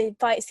myself, but the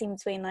fight scene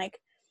between like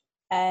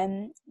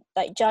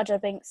Jar Jar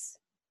Binks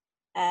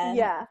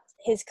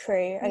his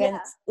crew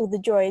against all the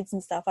droids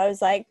and stuff, I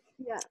was like,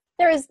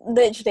 there is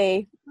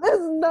literally there's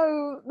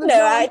no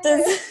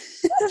actors.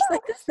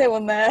 There's no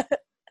one there.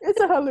 It's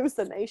a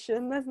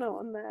hallucination. There's no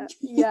one there.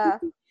 Yeah.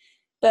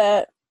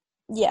 But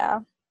yeah,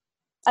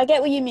 I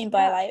get what you mean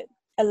by like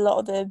a lot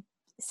of the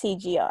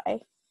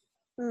CGI.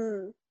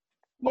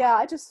 Yeah,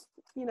 I just,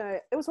 you know,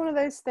 it was one of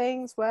those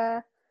things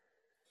where,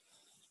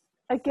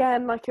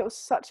 again, like it was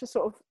such a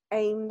sort of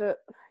aimed at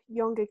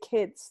younger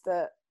kids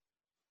that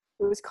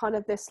it was kind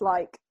of this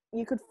like,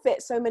 you could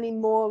fit so many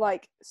more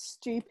like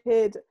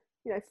stupid,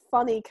 you know,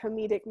 funny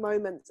comedic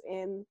moments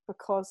in,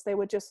 because they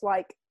were just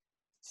like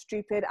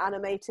stupid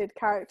animated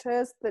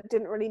characters that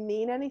didn't really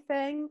mean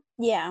anything.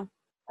 Yeah.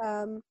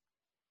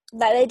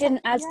 Like they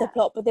didn't add to the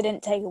plot, but they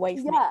didn't take away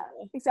from it. Yeah,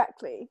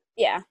 exactly.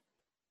 Yeah.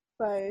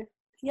 So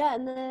yeah,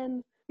 and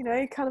then, you know,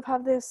 you kind of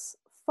have this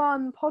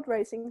fun pod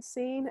racing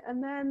scene,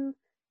 and then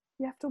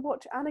you have to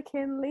watch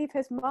Anakin leave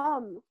his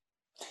mum.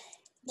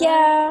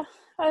 Yeah,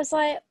 I was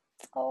like,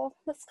 oh,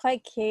 that's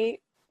quite cute.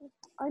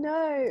 I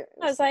know.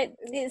 I was like,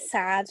 it's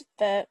sad,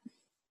 but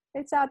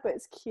it's sad, but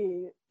it's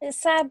cute.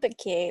 It's sad but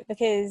cute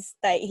because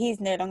like he's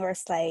no longer a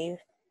slave,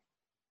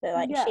 but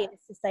like she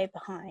needs to stay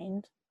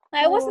behind.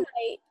 Like, it wasn't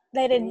like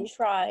they didn't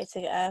try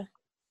to get her,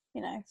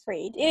 you know,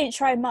 freed. He didn't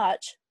try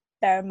much.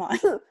 Bear in mind.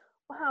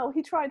 Wow,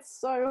 he tried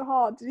so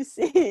hard. Did you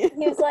see?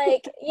 He was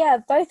like, yeah,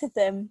 both of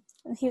them.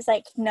 And he was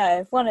like,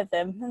 no, one of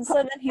them. And so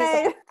then he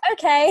was like,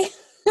 okay,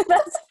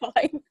 that's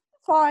fine.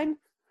 Fine.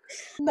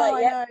 No,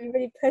 like, yeah, he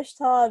really pushed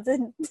hard,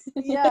 didn't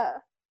Yeah.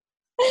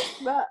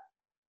 But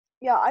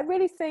yeah, I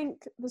really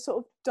think the sort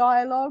of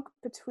dialogue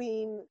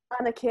between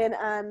Anakin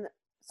and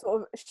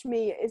sort of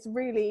Shmi is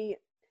really,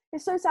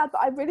 it's so sad,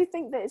 but I really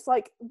think that it's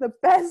like the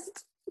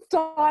best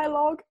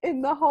dialogue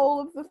in the whole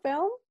of the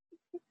film.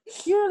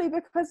 Purely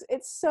because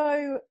it's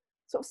so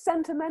sort of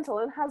sentimental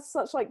and has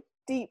such like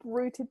deep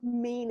rooted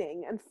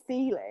meaning and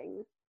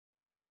feeling,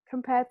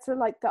 compared to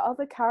like the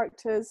other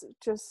characters.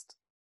 Just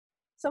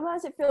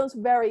sometimes it feels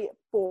very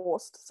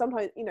forced,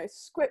 sometimes, you know,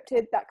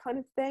 scripted, that kind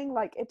of thing.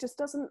 Like it just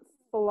doesn't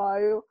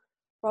flow.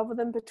 Rather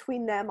than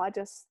between them, well,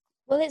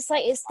 it's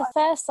like it's the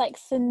first like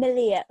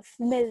familial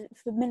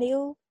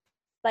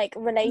like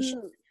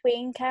relation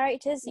between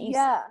characters that you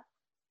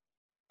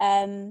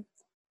see.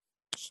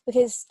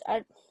 Because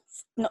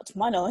not to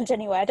my knowledge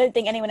anyway, I don't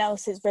think anyone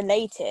else is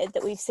related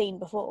that we've seen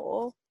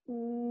before.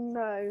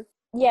 No.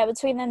 Yeah,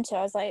 between them two,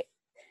 I was like,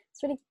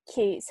 it's a really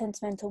cute,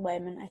 sentimental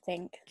moment, I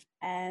think.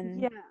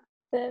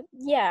 But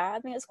yeah, I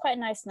think it's quite a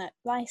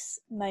nice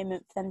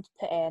moment for them to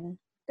put in.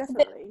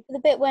 Definitely. The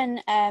bit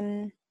when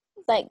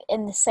like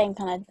in the same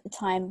kind of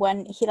time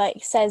when he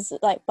like says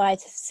like bye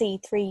to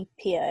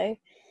C-3PO.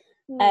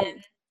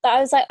 But I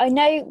was like, I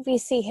know we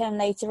see him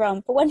later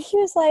on, but when he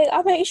was like,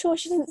 I'll make sure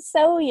she didn't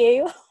sell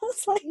you, I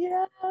was like,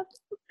 yeah. I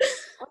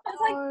was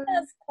like,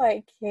 that's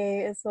quite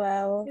cute as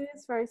well. It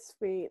is very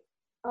sweet.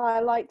 I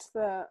liked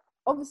the,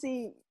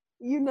 obviously,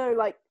 you know,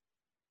 like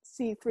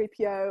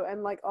C-3PO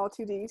and like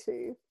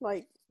R2-D2,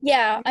 like.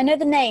 Yeah, I know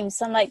the names,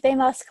 so I'm like, they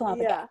must come up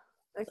again. Yeah,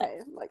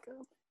 okay, like,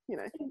 you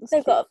know.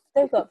 They've got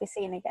to be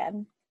seen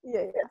again.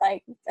 Yeah. But,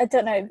 like, I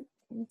don't know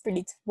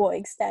really to what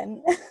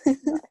extent.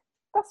 No.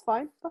 That's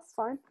fine.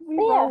 We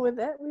roll with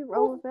it.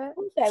 We'll go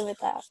with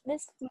that.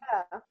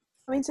 Yeah.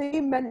 I mean, so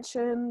you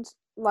mentioned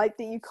like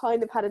that you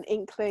kind of had an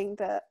inkling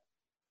that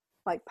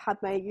like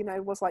Padme, you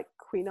know, was like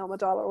Queen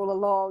Amidala all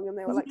along, and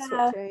they were like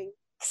switching.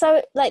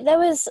 So like there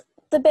was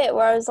the bit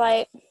where I was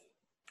like,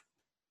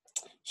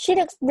 she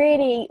looks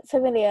really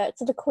familiar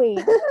to the Queen.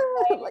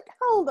 Like,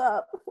 hold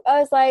up.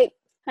 I was like,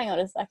 hang on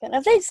a second.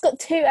 Have they just got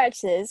two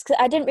actors? Because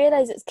I didn't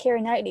realise it's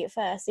Keira Knightley at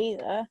first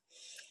either.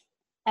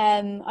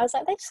 I was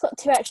like, they just got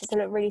two actors that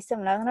look really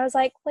similar, and I was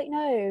like, wait,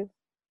 no.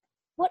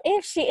 What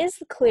if she is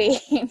the Queen?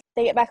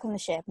 They get back on the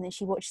ship, and then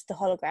she watches the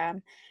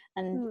hologram,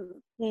 and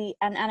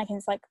and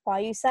Anakin's like, why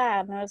are you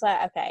sad? And I was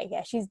like, okay,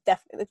 yeah, she's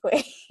definitely the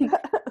Queen.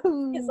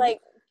 It's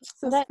like,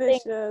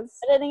 suspicious.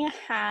 I don't think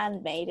a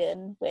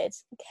handmaiden would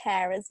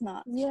care as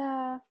much.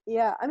 Yeah.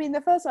 I mean,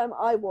 the first time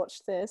I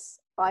watched this,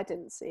 I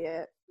didn't see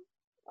it.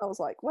 I was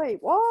like, wait,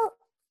 what?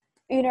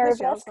 Uno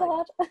reverse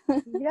card?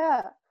 Like,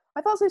 yeah. I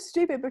thought it was so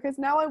stupid because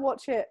now I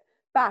watch it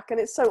back and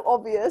it's so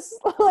obvious,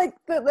 like,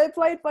 that they're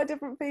played by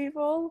different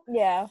people.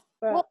 Yeah.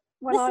 But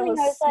when I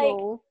was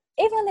small...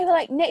 like, even when they were,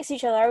 like, next to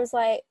each other, I was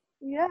like,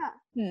 Yeah.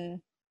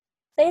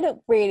 They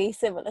look really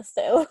similar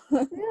still.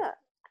 Yeah.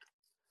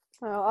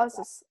 Oh, I was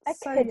just I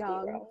so could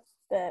young. be wrong,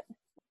 but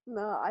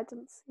No, I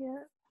didn't see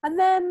it. And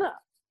then,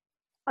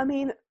 I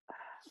mean,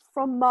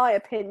 from my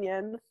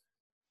opinion,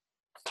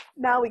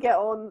 now we get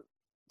on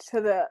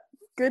to the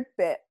good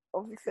bit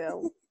of the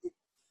film.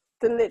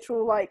 The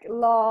literal, like,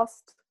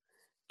 last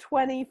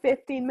 20,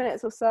 15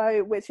 minutes or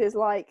so, which is,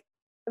 like,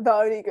 the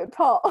only good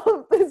part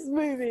of this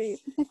movie,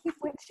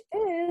 which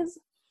is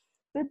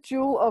the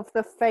Duel of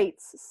the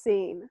Fates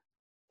scene.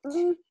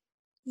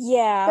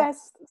 yeah.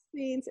 Best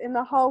scenes in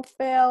the whole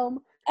film.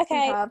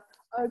 Okay. We have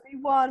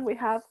Obi-Wan, we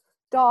have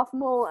Darth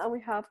Maul, and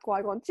we have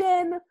Qui-Gon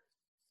Jinn.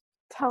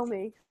 Tell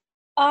me.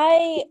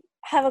 I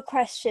have a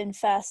question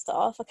first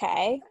off,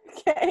 okay?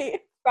 Okay.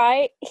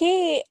 Right?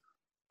 He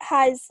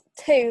has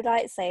 2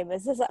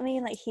 lightsabers. Does that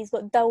mean like he's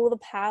got double the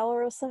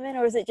power or something?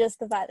 Or is it just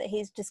the fact that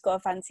he's just got a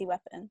fancy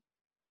weapon?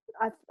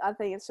 I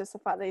think it's just the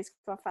fact that he's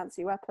got a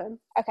fancy weapon.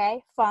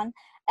 Okay, fun.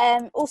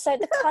 Also,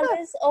 the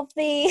colours of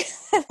the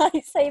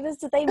lightsabers,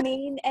 do they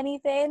mean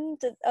anything?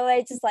 Are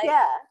they just like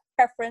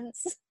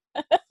preference?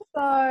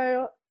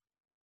 So,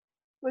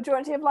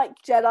 majority of like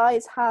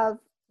Jedis have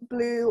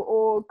blue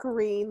or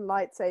green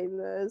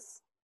lightsabers.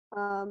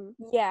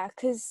 Yeah,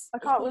 because I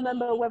can't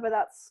remember whether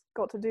that's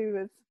got to do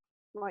with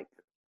like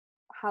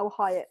how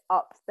high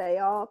up they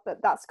are,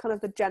 but that's kind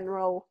of the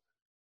general.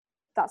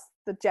 That's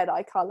the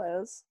Jedi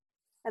colors,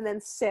 and then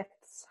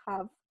Siths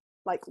have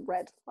like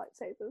red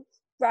lightsabers.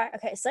 Right.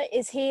 Okay. So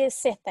is he a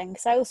Sith then?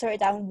 Because I also wrote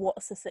down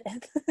what's a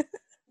Sith.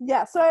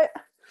 Yeah. So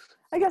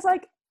I guess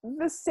like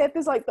the Sith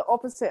is like the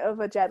opposite of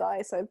a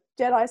Jedi. So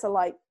Jedis are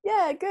like,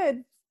 yeah,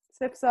 good.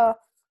 Siths are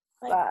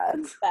like, bad.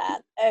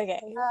 Bad.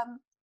 Okay.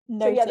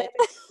 So yeah, they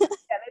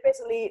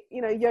basically,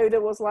 you know,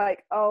 Yoda was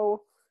like,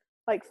 oh,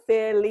 like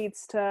fear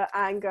leads to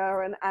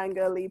anger, and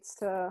anger leads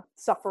to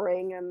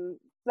suffering, and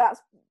that's,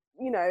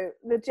 you know,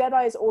 the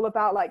Jedi is all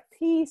about like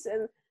peace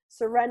and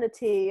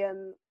serenity,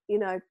 and you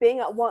know, being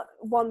at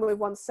one with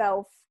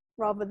oneself,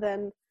 rather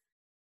than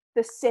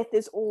the Sith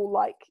is all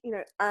like, you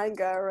know,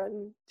 anger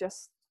and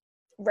just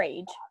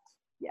rage.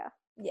 Yeah.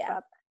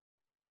 Bad.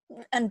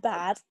 And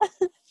bad.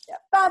 Yeah,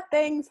 bad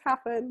things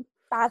happen.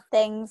 Bad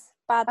things.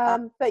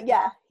 Bad. But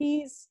yeah,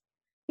 he's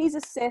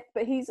a Sith,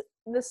 but he's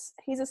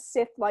a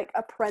Sith like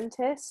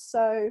apprentice.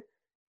 So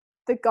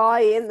the guy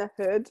in the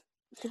hood.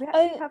 Do we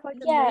actually have like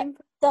a name?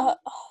 The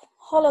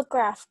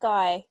holograph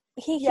guy.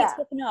 He keeps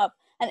popping up,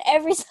 and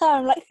every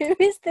time I'm like, who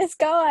is this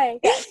guy?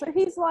 Yeah, so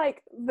he's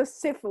like the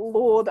Sith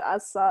Lord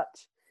as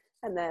such,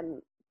 and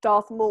then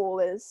Darth Maul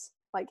is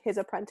like his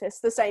apprentice,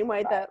 the same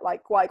way that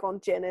like Qui-Gon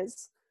Jinn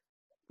is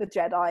the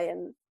Jedi,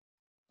 and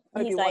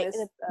he's like is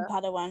the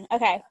Padawan.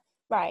 Okay,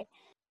 right.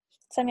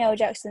 Samuel L.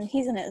 Jackson,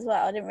 he's in it as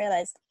well. I didn't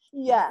realise.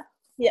 Yeah,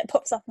 it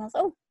pops up, and I was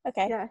like, oh,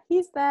 okay. Yeah,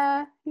 he's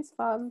there. He's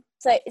fun.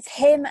 So it's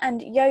him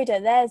and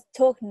Yoda. They're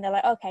talking. They're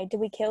like, okay, do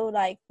we kill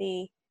like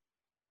the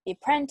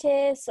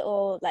apprentice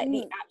or like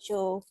the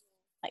actual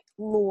like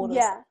Lord? Or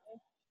something?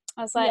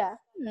 I was like,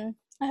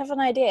 I have an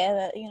idea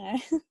that, you know.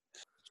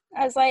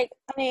 I was like,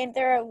 I mean,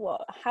 there are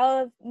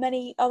how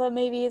many other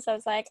movies? I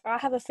was like, I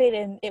have a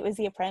feeling it was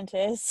The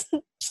Apprentice.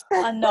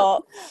 I'm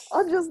not.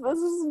 There's a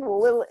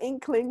small little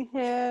inkling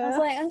here. I was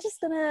like, I'm just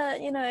gonna,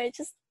 you know,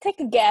 just take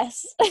a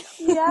guess.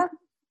 Yeah.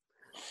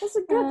 That's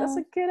a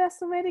good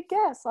estimated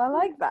guess. I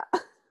like that. I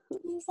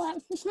was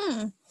like,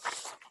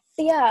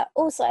 But yeah,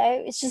 also,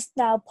 it's just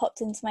now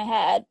popped into my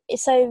head.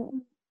 So,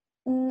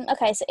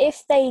 okay, so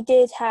if they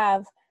did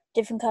have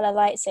different colour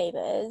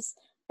lightsabers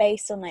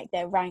based on like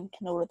their rank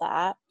and all of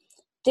that,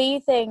 do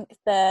you think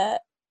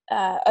that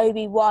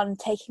Obi-Wan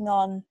taking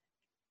on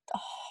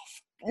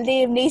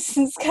Liam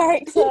Neeson's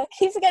character, I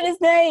keep forgetting his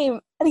name,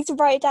 I need to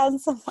write it down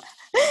somewhere.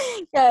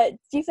 Yeah,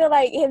 do you feel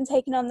like him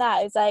taking on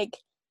that is like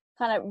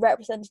kind of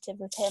representative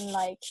of him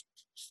like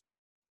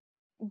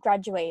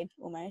graduating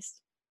almost?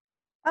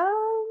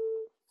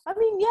 I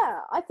mean,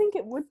 yeah, I think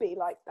it would be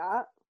like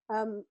that.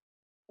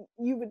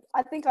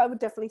 I think I would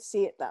definitely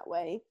see it that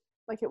way.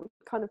 Like it would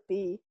kind of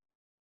be,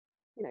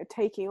 you know,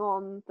 taking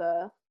on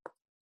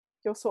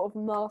your sort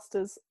of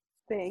master's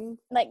thing.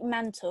 Like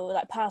mantle,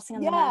 like passing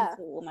on the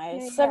mantle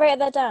almost. Yeah. So I wrote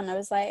that down. I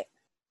was like,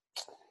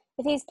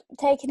 if he's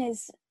taking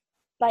his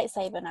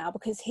lightsaber now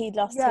because he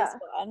lost his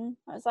one,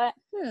 I was like,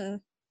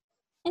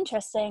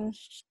 interesting.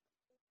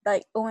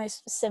 Like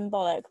almost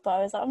symbolic, but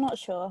I was like, I'm not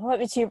sure. I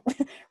might be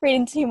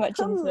reading too much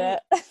into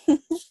it.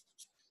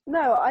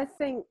 No, I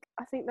think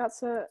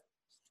that's a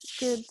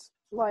good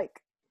like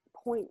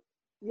point.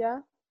 Yeah,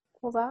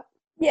 for that.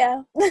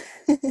 Yeah.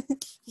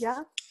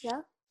 Yeah.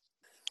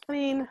 I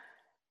mean,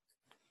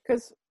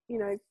 because you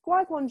know,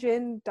 Qui-Gon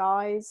Jinn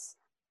dies.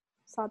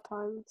 Sad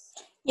times.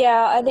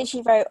 Yeah, I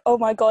literally wrote, "Oh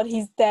my god,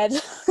 he's dead."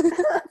 He's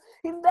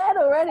dead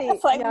already. I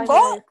was like,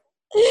 what?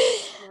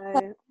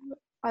 No.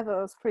 I thought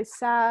it was pretty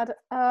sad.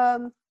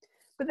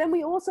 But then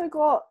we also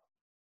got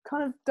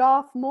kind of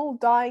Darth Maul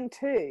dying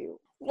too.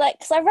 Like,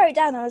 because I wrote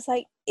down, I was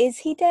like, is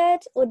he dead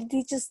or did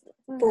he just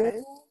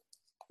fall?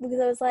 Because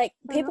I was like,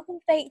 people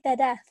can fake their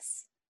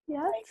deaths.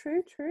 Yeah, like,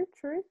 true.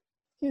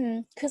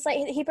 Because like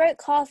he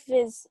broke half of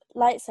his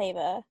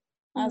lightsaber.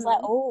 I was like,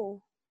 Mhm.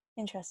 oh,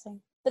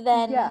 interesting. But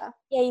then, Yeah.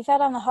 yeah, he fell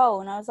down the hole,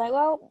 and I was like,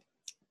 well,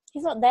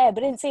 he's not there,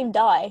 but I didn't see him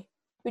die.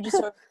 We just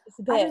saw him I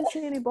disappear. didn't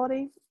see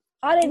anybody.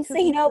 I He didn't could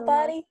see be still alive.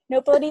 nobody.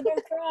 Nobody, no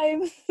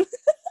crime.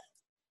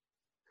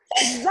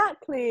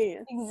 Exactly.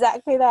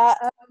 Exactly that.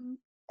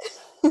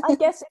 I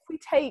guess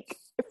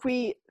if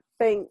we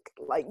think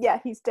like, yeah,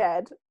 he's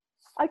dead.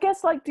 I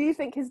guess, like, do you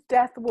think his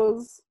death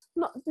was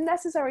not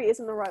necessary?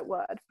 Isn't the right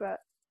word, but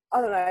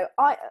I don't know.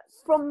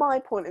 From my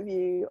point of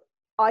view,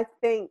 I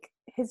think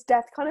his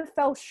death kind of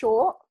fell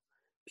short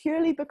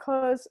purely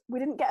because we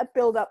didn't get a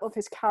build up of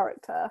his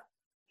character.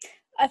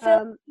 I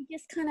feel like he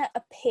just kind of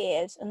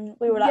appeared, and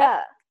we were like,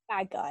 Yeah,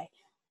 bad guy.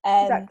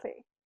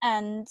 exactly.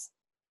 And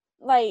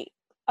like,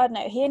 I don't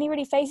know, he only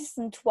really faces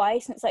them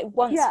twice, and it's like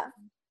once Yeah,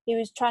 he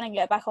was trying to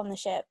get back on the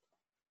ship,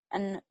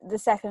 and the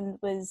second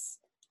was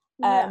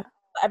yeah,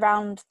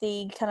 around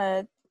the kind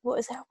of what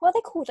are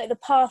they called, like the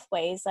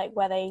pathways, like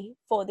where they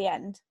fought at the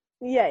end.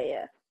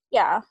 yeah.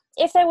 Yeah,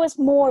 if there was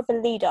more of a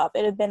lead up,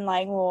 it'd have been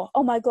like more,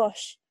 oh my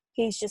gosh,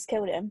 he's just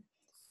killed him.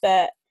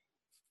 But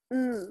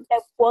Mm, there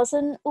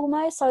wasn't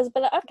almost. So I was a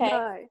bit like, okay,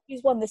 no,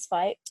 he's won this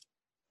fight.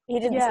 He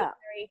didn't seem yeah,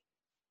 very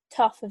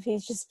tough if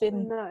he's just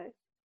been no,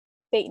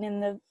 beaten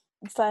in the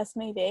first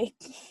movie.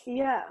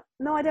 yeah.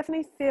 No, I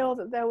definitely feel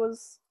that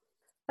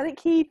I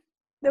think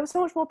there was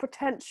so much more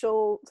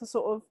potential to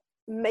sort of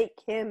make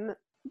him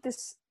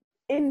this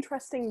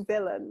interesting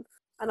villain,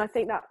 and I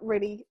think that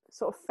really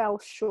sort of fell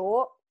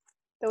short.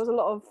 There was a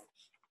lot of,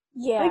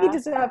 I think he Yeah.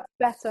 deserved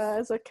better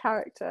as a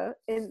character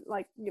in,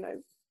 like,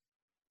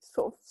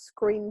 sort of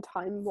screen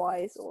time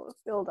wise or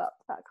build up,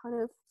 that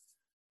kind of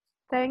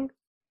thing.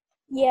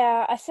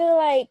 Yeah, I feel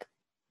like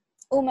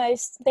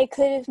almost they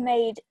could have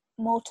made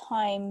more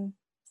time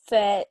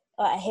for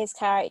his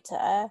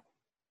character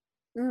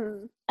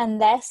Mm. and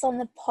less on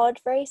the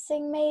pod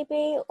racing,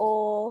 maybe,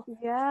 or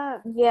Yeah.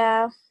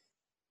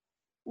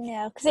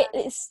 yeah, because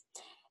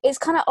it's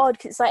kind of odd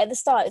because it's like at the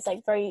start it's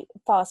like very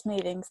fast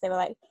moving. Because they were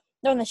like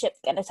they're on the ship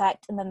getting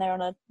attacked, and then they're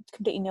on a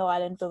completely new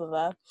island, blah blah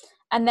blah,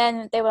 and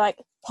then they were like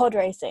pod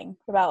racing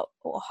for about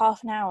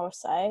half an hour or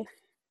so,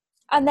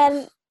 and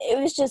then it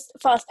was just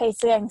fast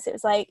paced again. So it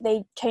was like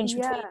they changed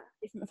between Yeah.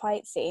 different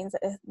fight scenes,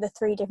 like the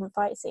three different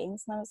fight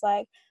scenes, and I was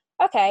like,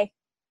 okay,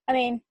 I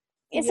mean,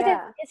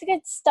 Yeah. it's a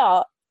good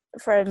start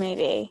for a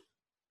movie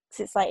because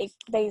it's like it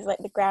lays like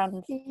the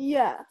ground,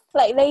 Yeah.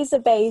 like laser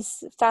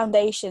base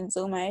foundations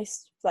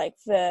almost, like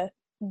for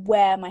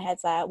where my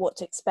head's at, what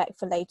to expect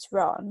for later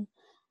on.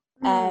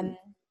 Mm.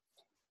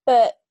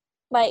 But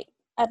like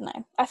I don't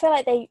know, I feel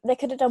like they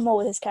could have done more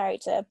with his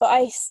character.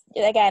 But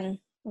again,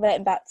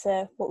 relating back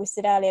to what we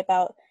said earlier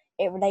about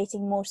it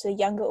relating more to the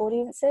younger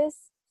audiences,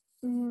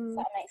 Mm.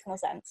 that makes more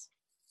sense.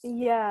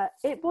 Yeah,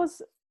 it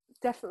was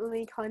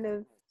definitely kind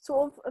of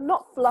sort of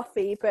not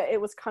fluffy, but it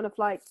was kind of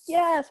like,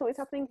 yeah, something's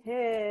happening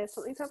here,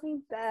 something's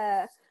happening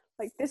there.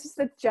 Like, this is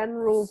the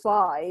general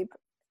vibe.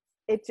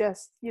 It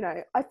just,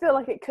 I feel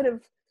like it could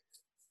have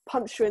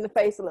punched you in the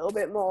face a little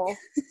bit more.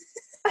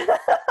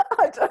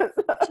 I don't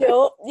know.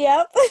 Sure,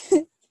 yep.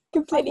 I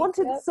Completely.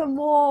 wanted Yep. some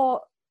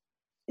more,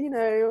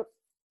 Great.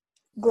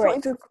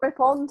 something to grip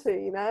onto,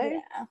 Yeah.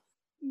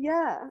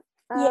 Yeah.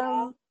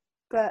 Yeah.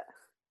 But,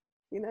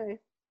 you know,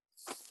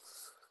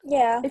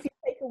 Yeah. if you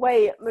take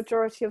away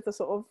majority of the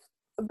sort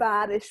of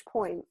badish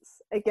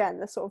points, again,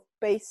 the sort of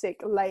basic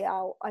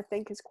layout I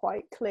think is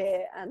quite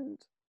clear, and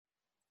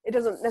it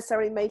doesn't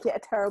necessarily make it a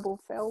terrible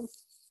film.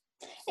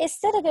 It's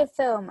still a good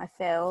film, I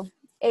feel.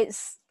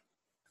 It's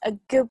a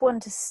good one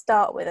to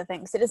start with, I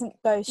think, because it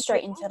doesn't go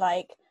straight into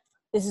like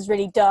this is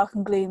really dark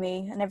and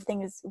gloomy and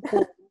everything is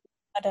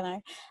I don't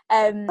know.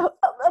 I don't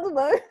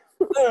know.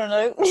 I don't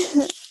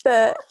know.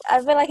 But I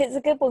feel like it's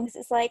a good one because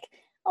it's like,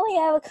 oh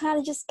yeah, we're kind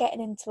of just getting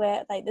into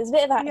it. Like there's a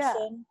bit of Yeah.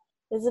 action,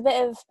 there's a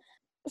bit of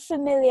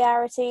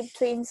familiarity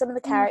between some of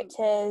the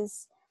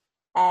characters,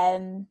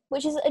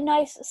 which is a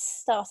nice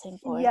starting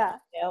point. Yeah.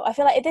 I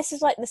feel like if this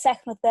is like the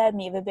second or third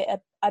movie,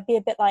 I'd be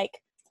a bit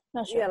like,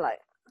 not sure. Yeah, like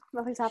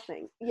nothing's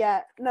happening.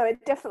 Yeah, no,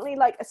 it definitely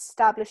like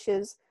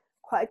establishes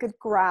quite a good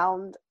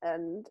ground,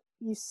 and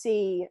you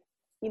see,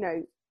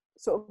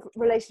 sort of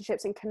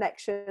relationships and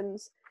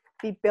connections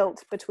be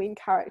built between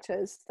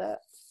characters that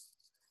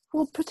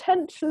will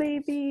potentially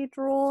be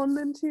drawn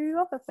into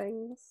other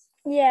things.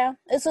 Yeah,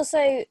 it's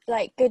also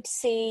like good to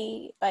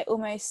see like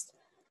almost.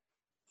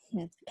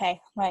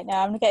 Okay, right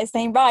now I'm gonna get his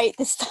name right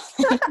this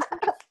time.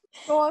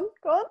 Go on.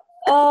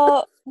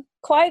 Oh,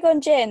 Qui-Gon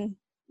Jinn.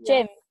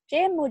 Yeah.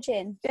 Jim or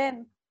Jin?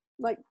 Gin,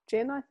 like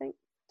gin, I think.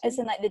 As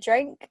in like the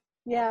drink.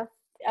 Yeah.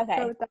 Go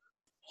Okay. with that.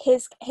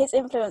 His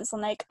influence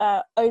on like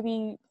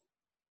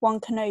Obi-Wan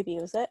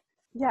Kenobi, was it?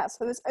 Yeah.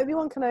 So there's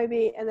Obi-Wan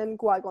Kenobi, and then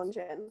Qui-Gon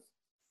Jinn.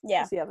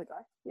 Yeah. Is the other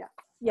guy. Yeah.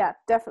 Yeah.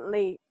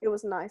 Definitely, it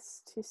was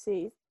nice to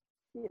see,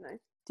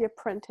 the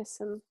apprentice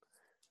and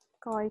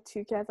guy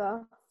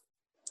together.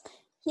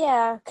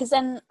 Yeah, because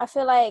then I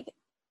feel like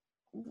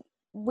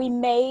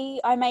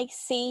I may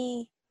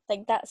see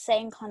like that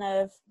same kind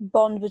of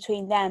bond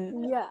between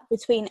them, Yeah.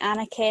 between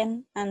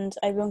Anakin and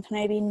Obi-Wan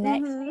Kenobi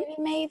next,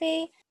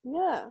 maybe.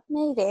 Yeah.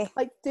 Maybe.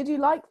 Like, did you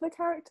like the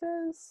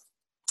characters?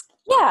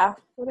 Yeah.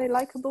 Were they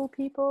likable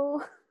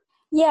people?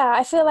 Yeah,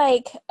 I feel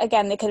like,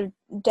 again, they could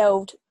have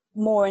delved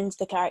more into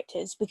the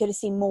characters. We could have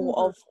seen more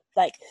of,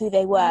 like, who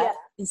they were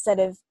instead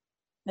of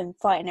them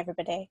fighting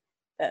everybody.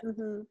 But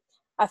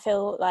I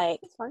feel like...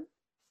 It's fine.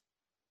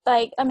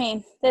 Like, I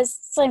mean, there's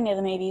so many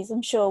other movies.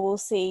 I'm sure we'll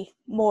see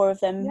more of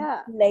them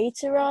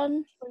later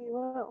on. Sure you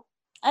will.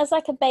 As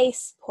like a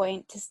base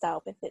point to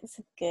start with, it's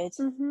a good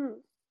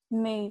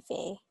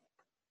movie.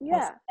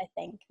 Yeah. I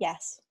think,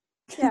 yes.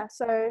 Yeah,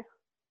 so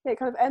it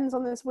kind of ends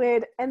on this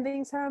weird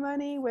ending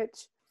ceremony,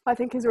 which I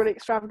think is really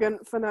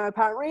extravagant for no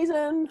apparent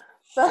reason.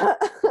 But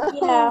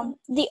yeah.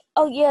 The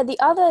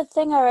other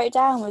thing I wrote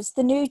down was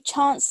the new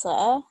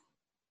Chancellor.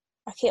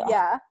 I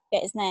forget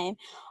his name.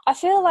 I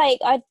feel like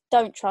I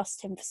don't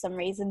trust him for some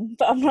reason,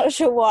 but I'm not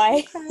sure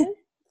why. Okay.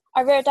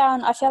 I wrote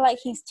down, I feel like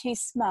he's too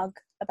smug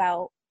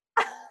about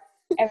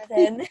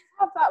everything. You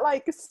have that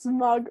like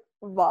smug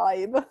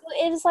vibe.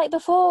 It was like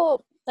before,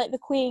 like the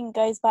Queen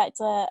goes back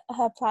to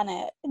her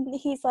planet, and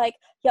he's like,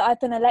 "Yeah, I've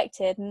been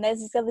elected," and there's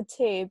these other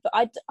two,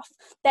 but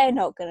they're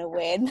not gonna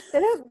win. They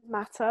don't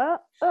matter.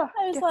 Ugh,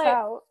 I was get like,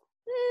 out.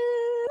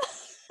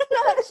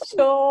 Not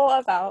sure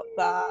about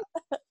that.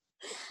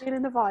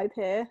 Feeling the vibe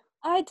here.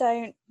 I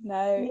don't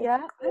know.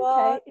 Yeah.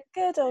 Okay.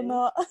 Good or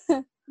not?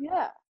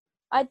 Yeah.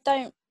 I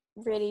don't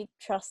really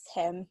trust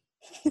him.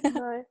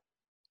 No.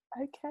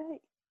 Okay.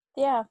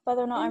 Yeah,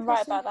 whether or not I'm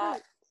right about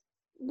that.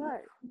 No.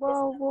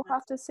 Well, we'll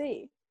have to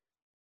see.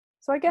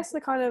 So I guess the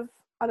kind of,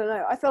 I don't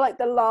know, I feel like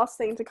the last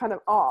thing to kind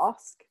of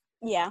ask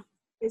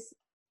is,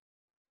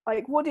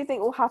 like, what do you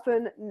think will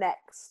happen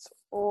next?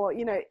 Or,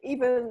 you know,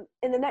 even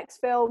in the next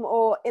film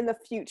or in the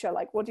future,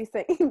 like, what do you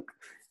think?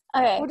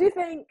 Okay. What do you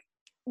think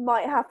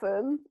might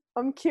happen?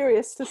 I'm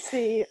curious to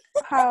see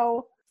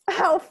how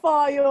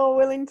far you're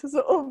willing to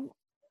sort of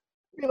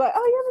be like,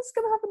 oh yeah, this is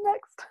going to happen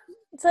next.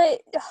 So,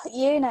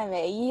 you know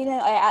me, you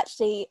know I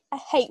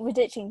hate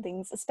predicting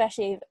things,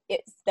 especially if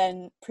it's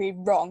then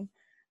proved wrong.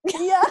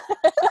 Yeah.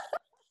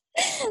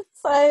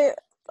 So,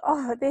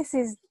 this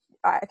is...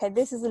 Right, okay,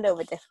 this is a little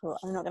bit difficult,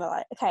 I'm not going to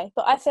lie. Okay,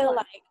 but I feel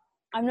like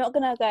I'm not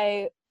going to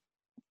go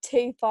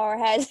too far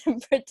ahead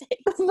and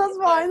predict that's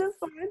fine.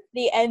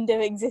 the end of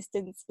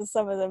existence for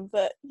some of them,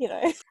 but, you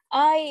know.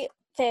 I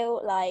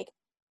feel like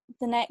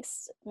the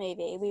next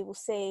movie we will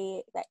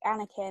see, like,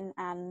 Anakin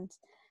and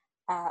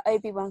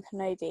Obi-Wan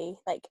Kenobi,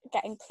 like,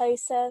 getting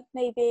closer,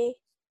 maybe.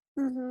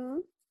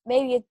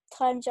 Maybe a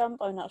time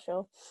jump, I'm not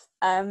sure.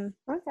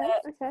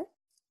 Okay.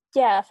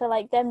 Yeah, I feel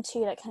like them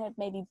two, like, kind of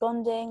maybe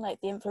bonding, like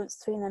the influence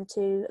between them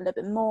two a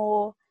little bit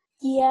more.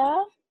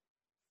 Yeah,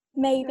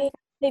 maybe. Okay.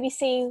 Maybe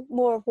see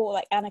more of what,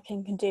 like,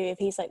 Anakin can do if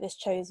he's, like, this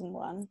chosen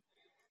one.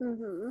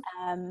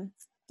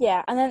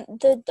 Yeah, and then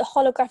the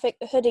holographic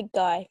hooded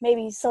guy,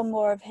 maybe some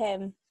more of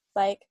him.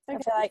 Like, I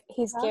feel like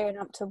he's gearing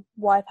up to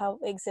wipe out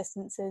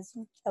existences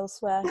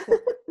elsewhere.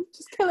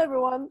 Just kill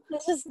everyone.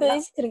 He's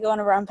going to go on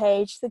a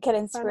rampage, the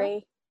killing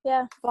spree.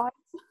 Yeah.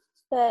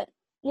 But,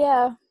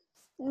 yeah,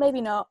 maybe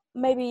not.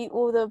 Maybe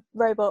all the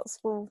robots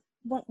will...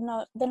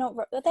 No, they're not...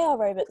 They are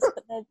robots,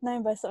 but they're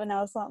known by something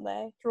else, aren't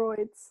they?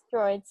 Droids.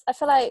 I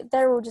feel like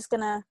they're all just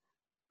going to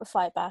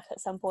fight back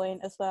at some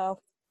point as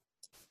well.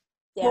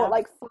 Yeah. What,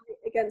 like, fight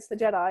against the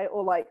Jedi,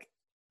 or, like,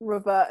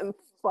 revert and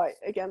fight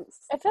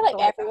against... I feel like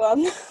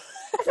everyone.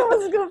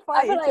 Everyone's going to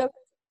fight each other.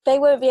 They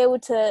won't be able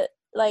to,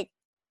 like,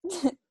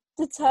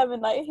 determine,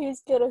 like,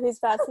 who's good or who's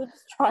bad, so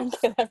just try and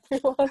kill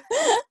everyone.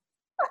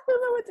 I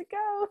don't know where to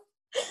go.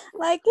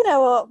 Like, you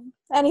know what?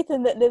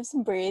 Anything that lives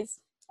and breathes,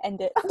 end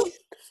it.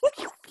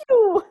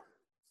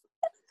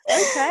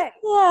 Okay.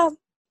 Yeah.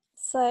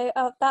 So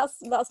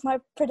that's my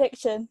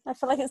prediction. I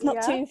feel like it's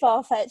not too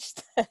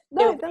far-fetched.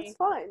 No, that's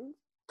fine.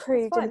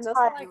 Proved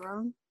entirely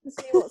wrong. To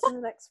see what's in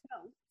the next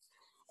film.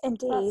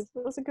 Indeed.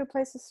 That's a good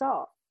place to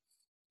start.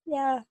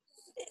 Yeah.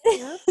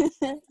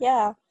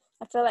 Yeah.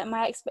 I feel like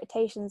my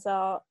expectations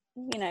are,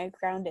 you know,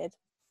 grounded.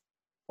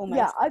 Almost.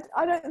 Yeah,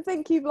 I don't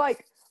think you've,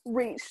 like,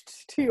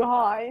 reached too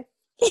high.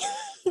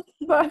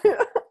 But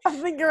I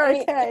think you're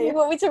okay. If you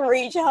want me to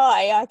reach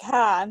high, I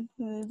can.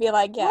 And be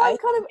like, yeah. Well,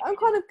 I'm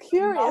kind of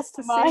curious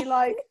to see,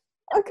 like,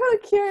 I'm kind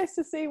of curious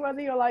to see whether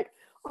you're like,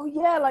 oh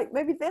yeah, like,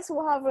 maybe this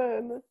will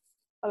happen.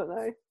 I don't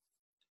know.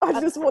 I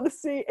just want to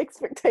see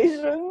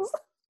expectations.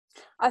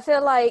 I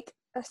feel like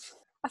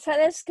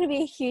there's going to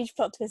be a huge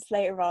plot twist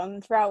later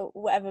on throughout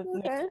whatever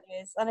movie it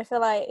is. And I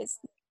feel like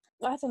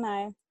I don't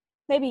know,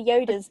 maybe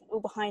Yoda's all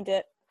behind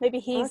it. Maybe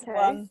he's the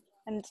one.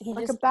 And he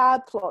like just... a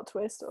bad plot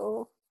twist,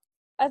 or...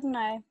 I don't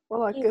know.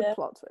 Well, a good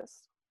plot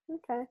twist.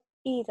 Okay.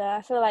 Either.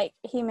 I feel like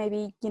he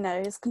maybe, you know,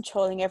 is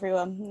controlling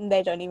everyone and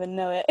they don't even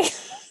know it.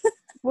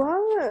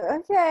 Wow,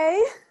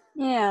 okay.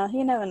 Yeah,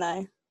 you never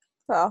know.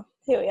 Well,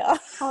 here we are.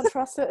 Can't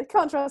trust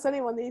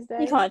anyone these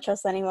days. You can't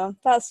trust anyone.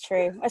 That's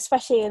true.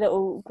 Especially a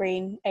little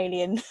green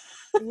alien.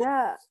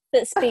 Yeah.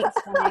 That speaks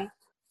funny.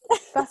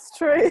 That's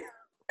true.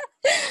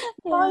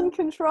 Mind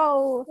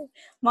control.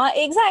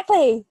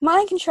 Exactly,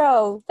 mind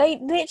control. They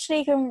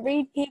literally can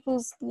read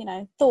people's,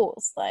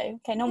 thoughts though.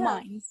 Okay, not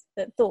minds,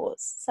 but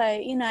thoughts. So,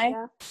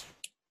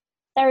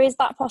 there is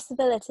that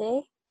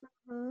possibility.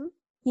 Mm-hmm.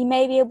 You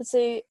may be able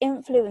to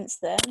influence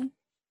them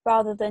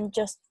rather than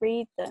just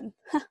read them.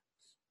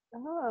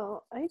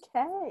 Oh,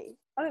 okay.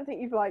 I don't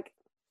think you've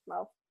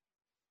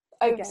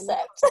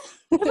Overstepped.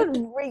 you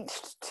haven't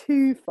reached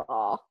too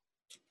far.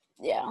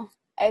 Yeah.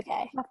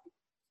 Okay.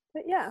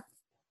 But yeah.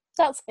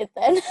 That's good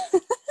then.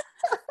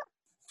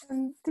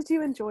 Did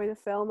you enjoy the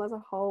film as a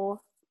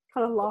whole?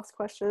 Kind of last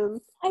question.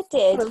 I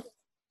did.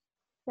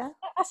 Yeah.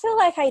 I feel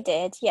like I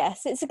did.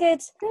 Yes, it's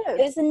Good.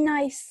 It was a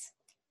nice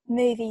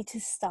movie to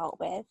start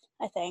with,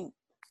 I think.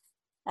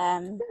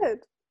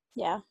 Good.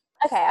 Yeah.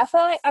 Okay, I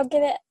feel like I'll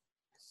give it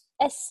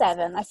a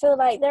 7. I feel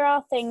like there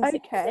are things that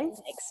could have been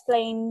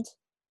explained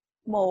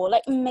more,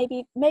 like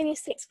maybe a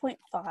 6.5.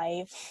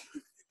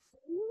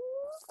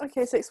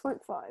 Okay,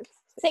 6.5.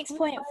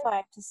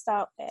 6.5 to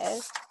start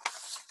with.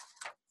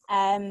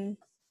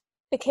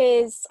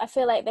 Because I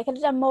feel like they could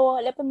have done a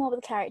little bit more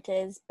with the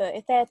characters, but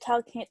if they're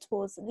targeting it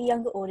towards the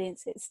younger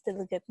audience, it's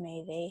still a good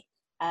movie.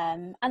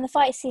 And the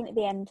fight scene at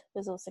the end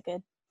was also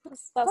good.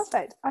 That's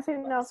perfect. I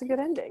think that was a good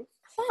ending.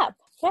 Fab.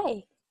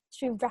 Okay.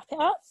 Should we wrap it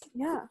up?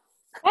 Yeah.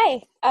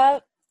 Hey,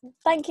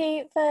 thank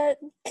you for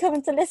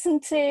coming to listen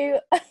to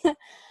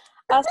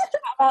us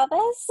chat about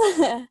this.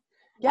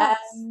 Yes.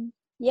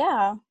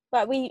 Yeah,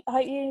 but we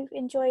hope you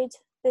enjoyed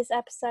this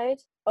episode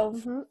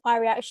of my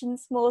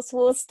reactions more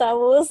towards Star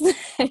Wars.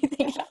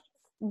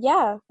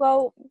 Yeah,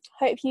 well,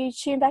 hope you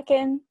tune back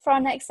in for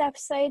our next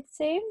episode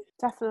soon.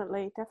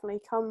 Definitely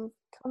come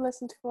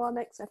listen to our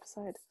next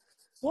episode.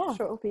 Yeah, I'm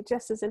sure it'll be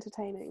just as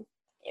entertaining.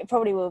 It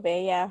probably will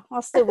be. Yeah,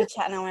 I'll still be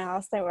chatting on my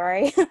house, don't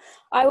worry.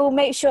 I will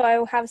make sure I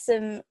will have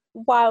some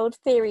wild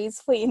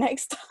theories for you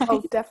next time. I'll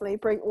definitely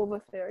bring all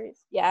the theories.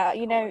 Yeah,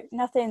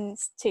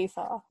 nothing's too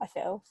far, I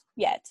feel,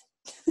 yet.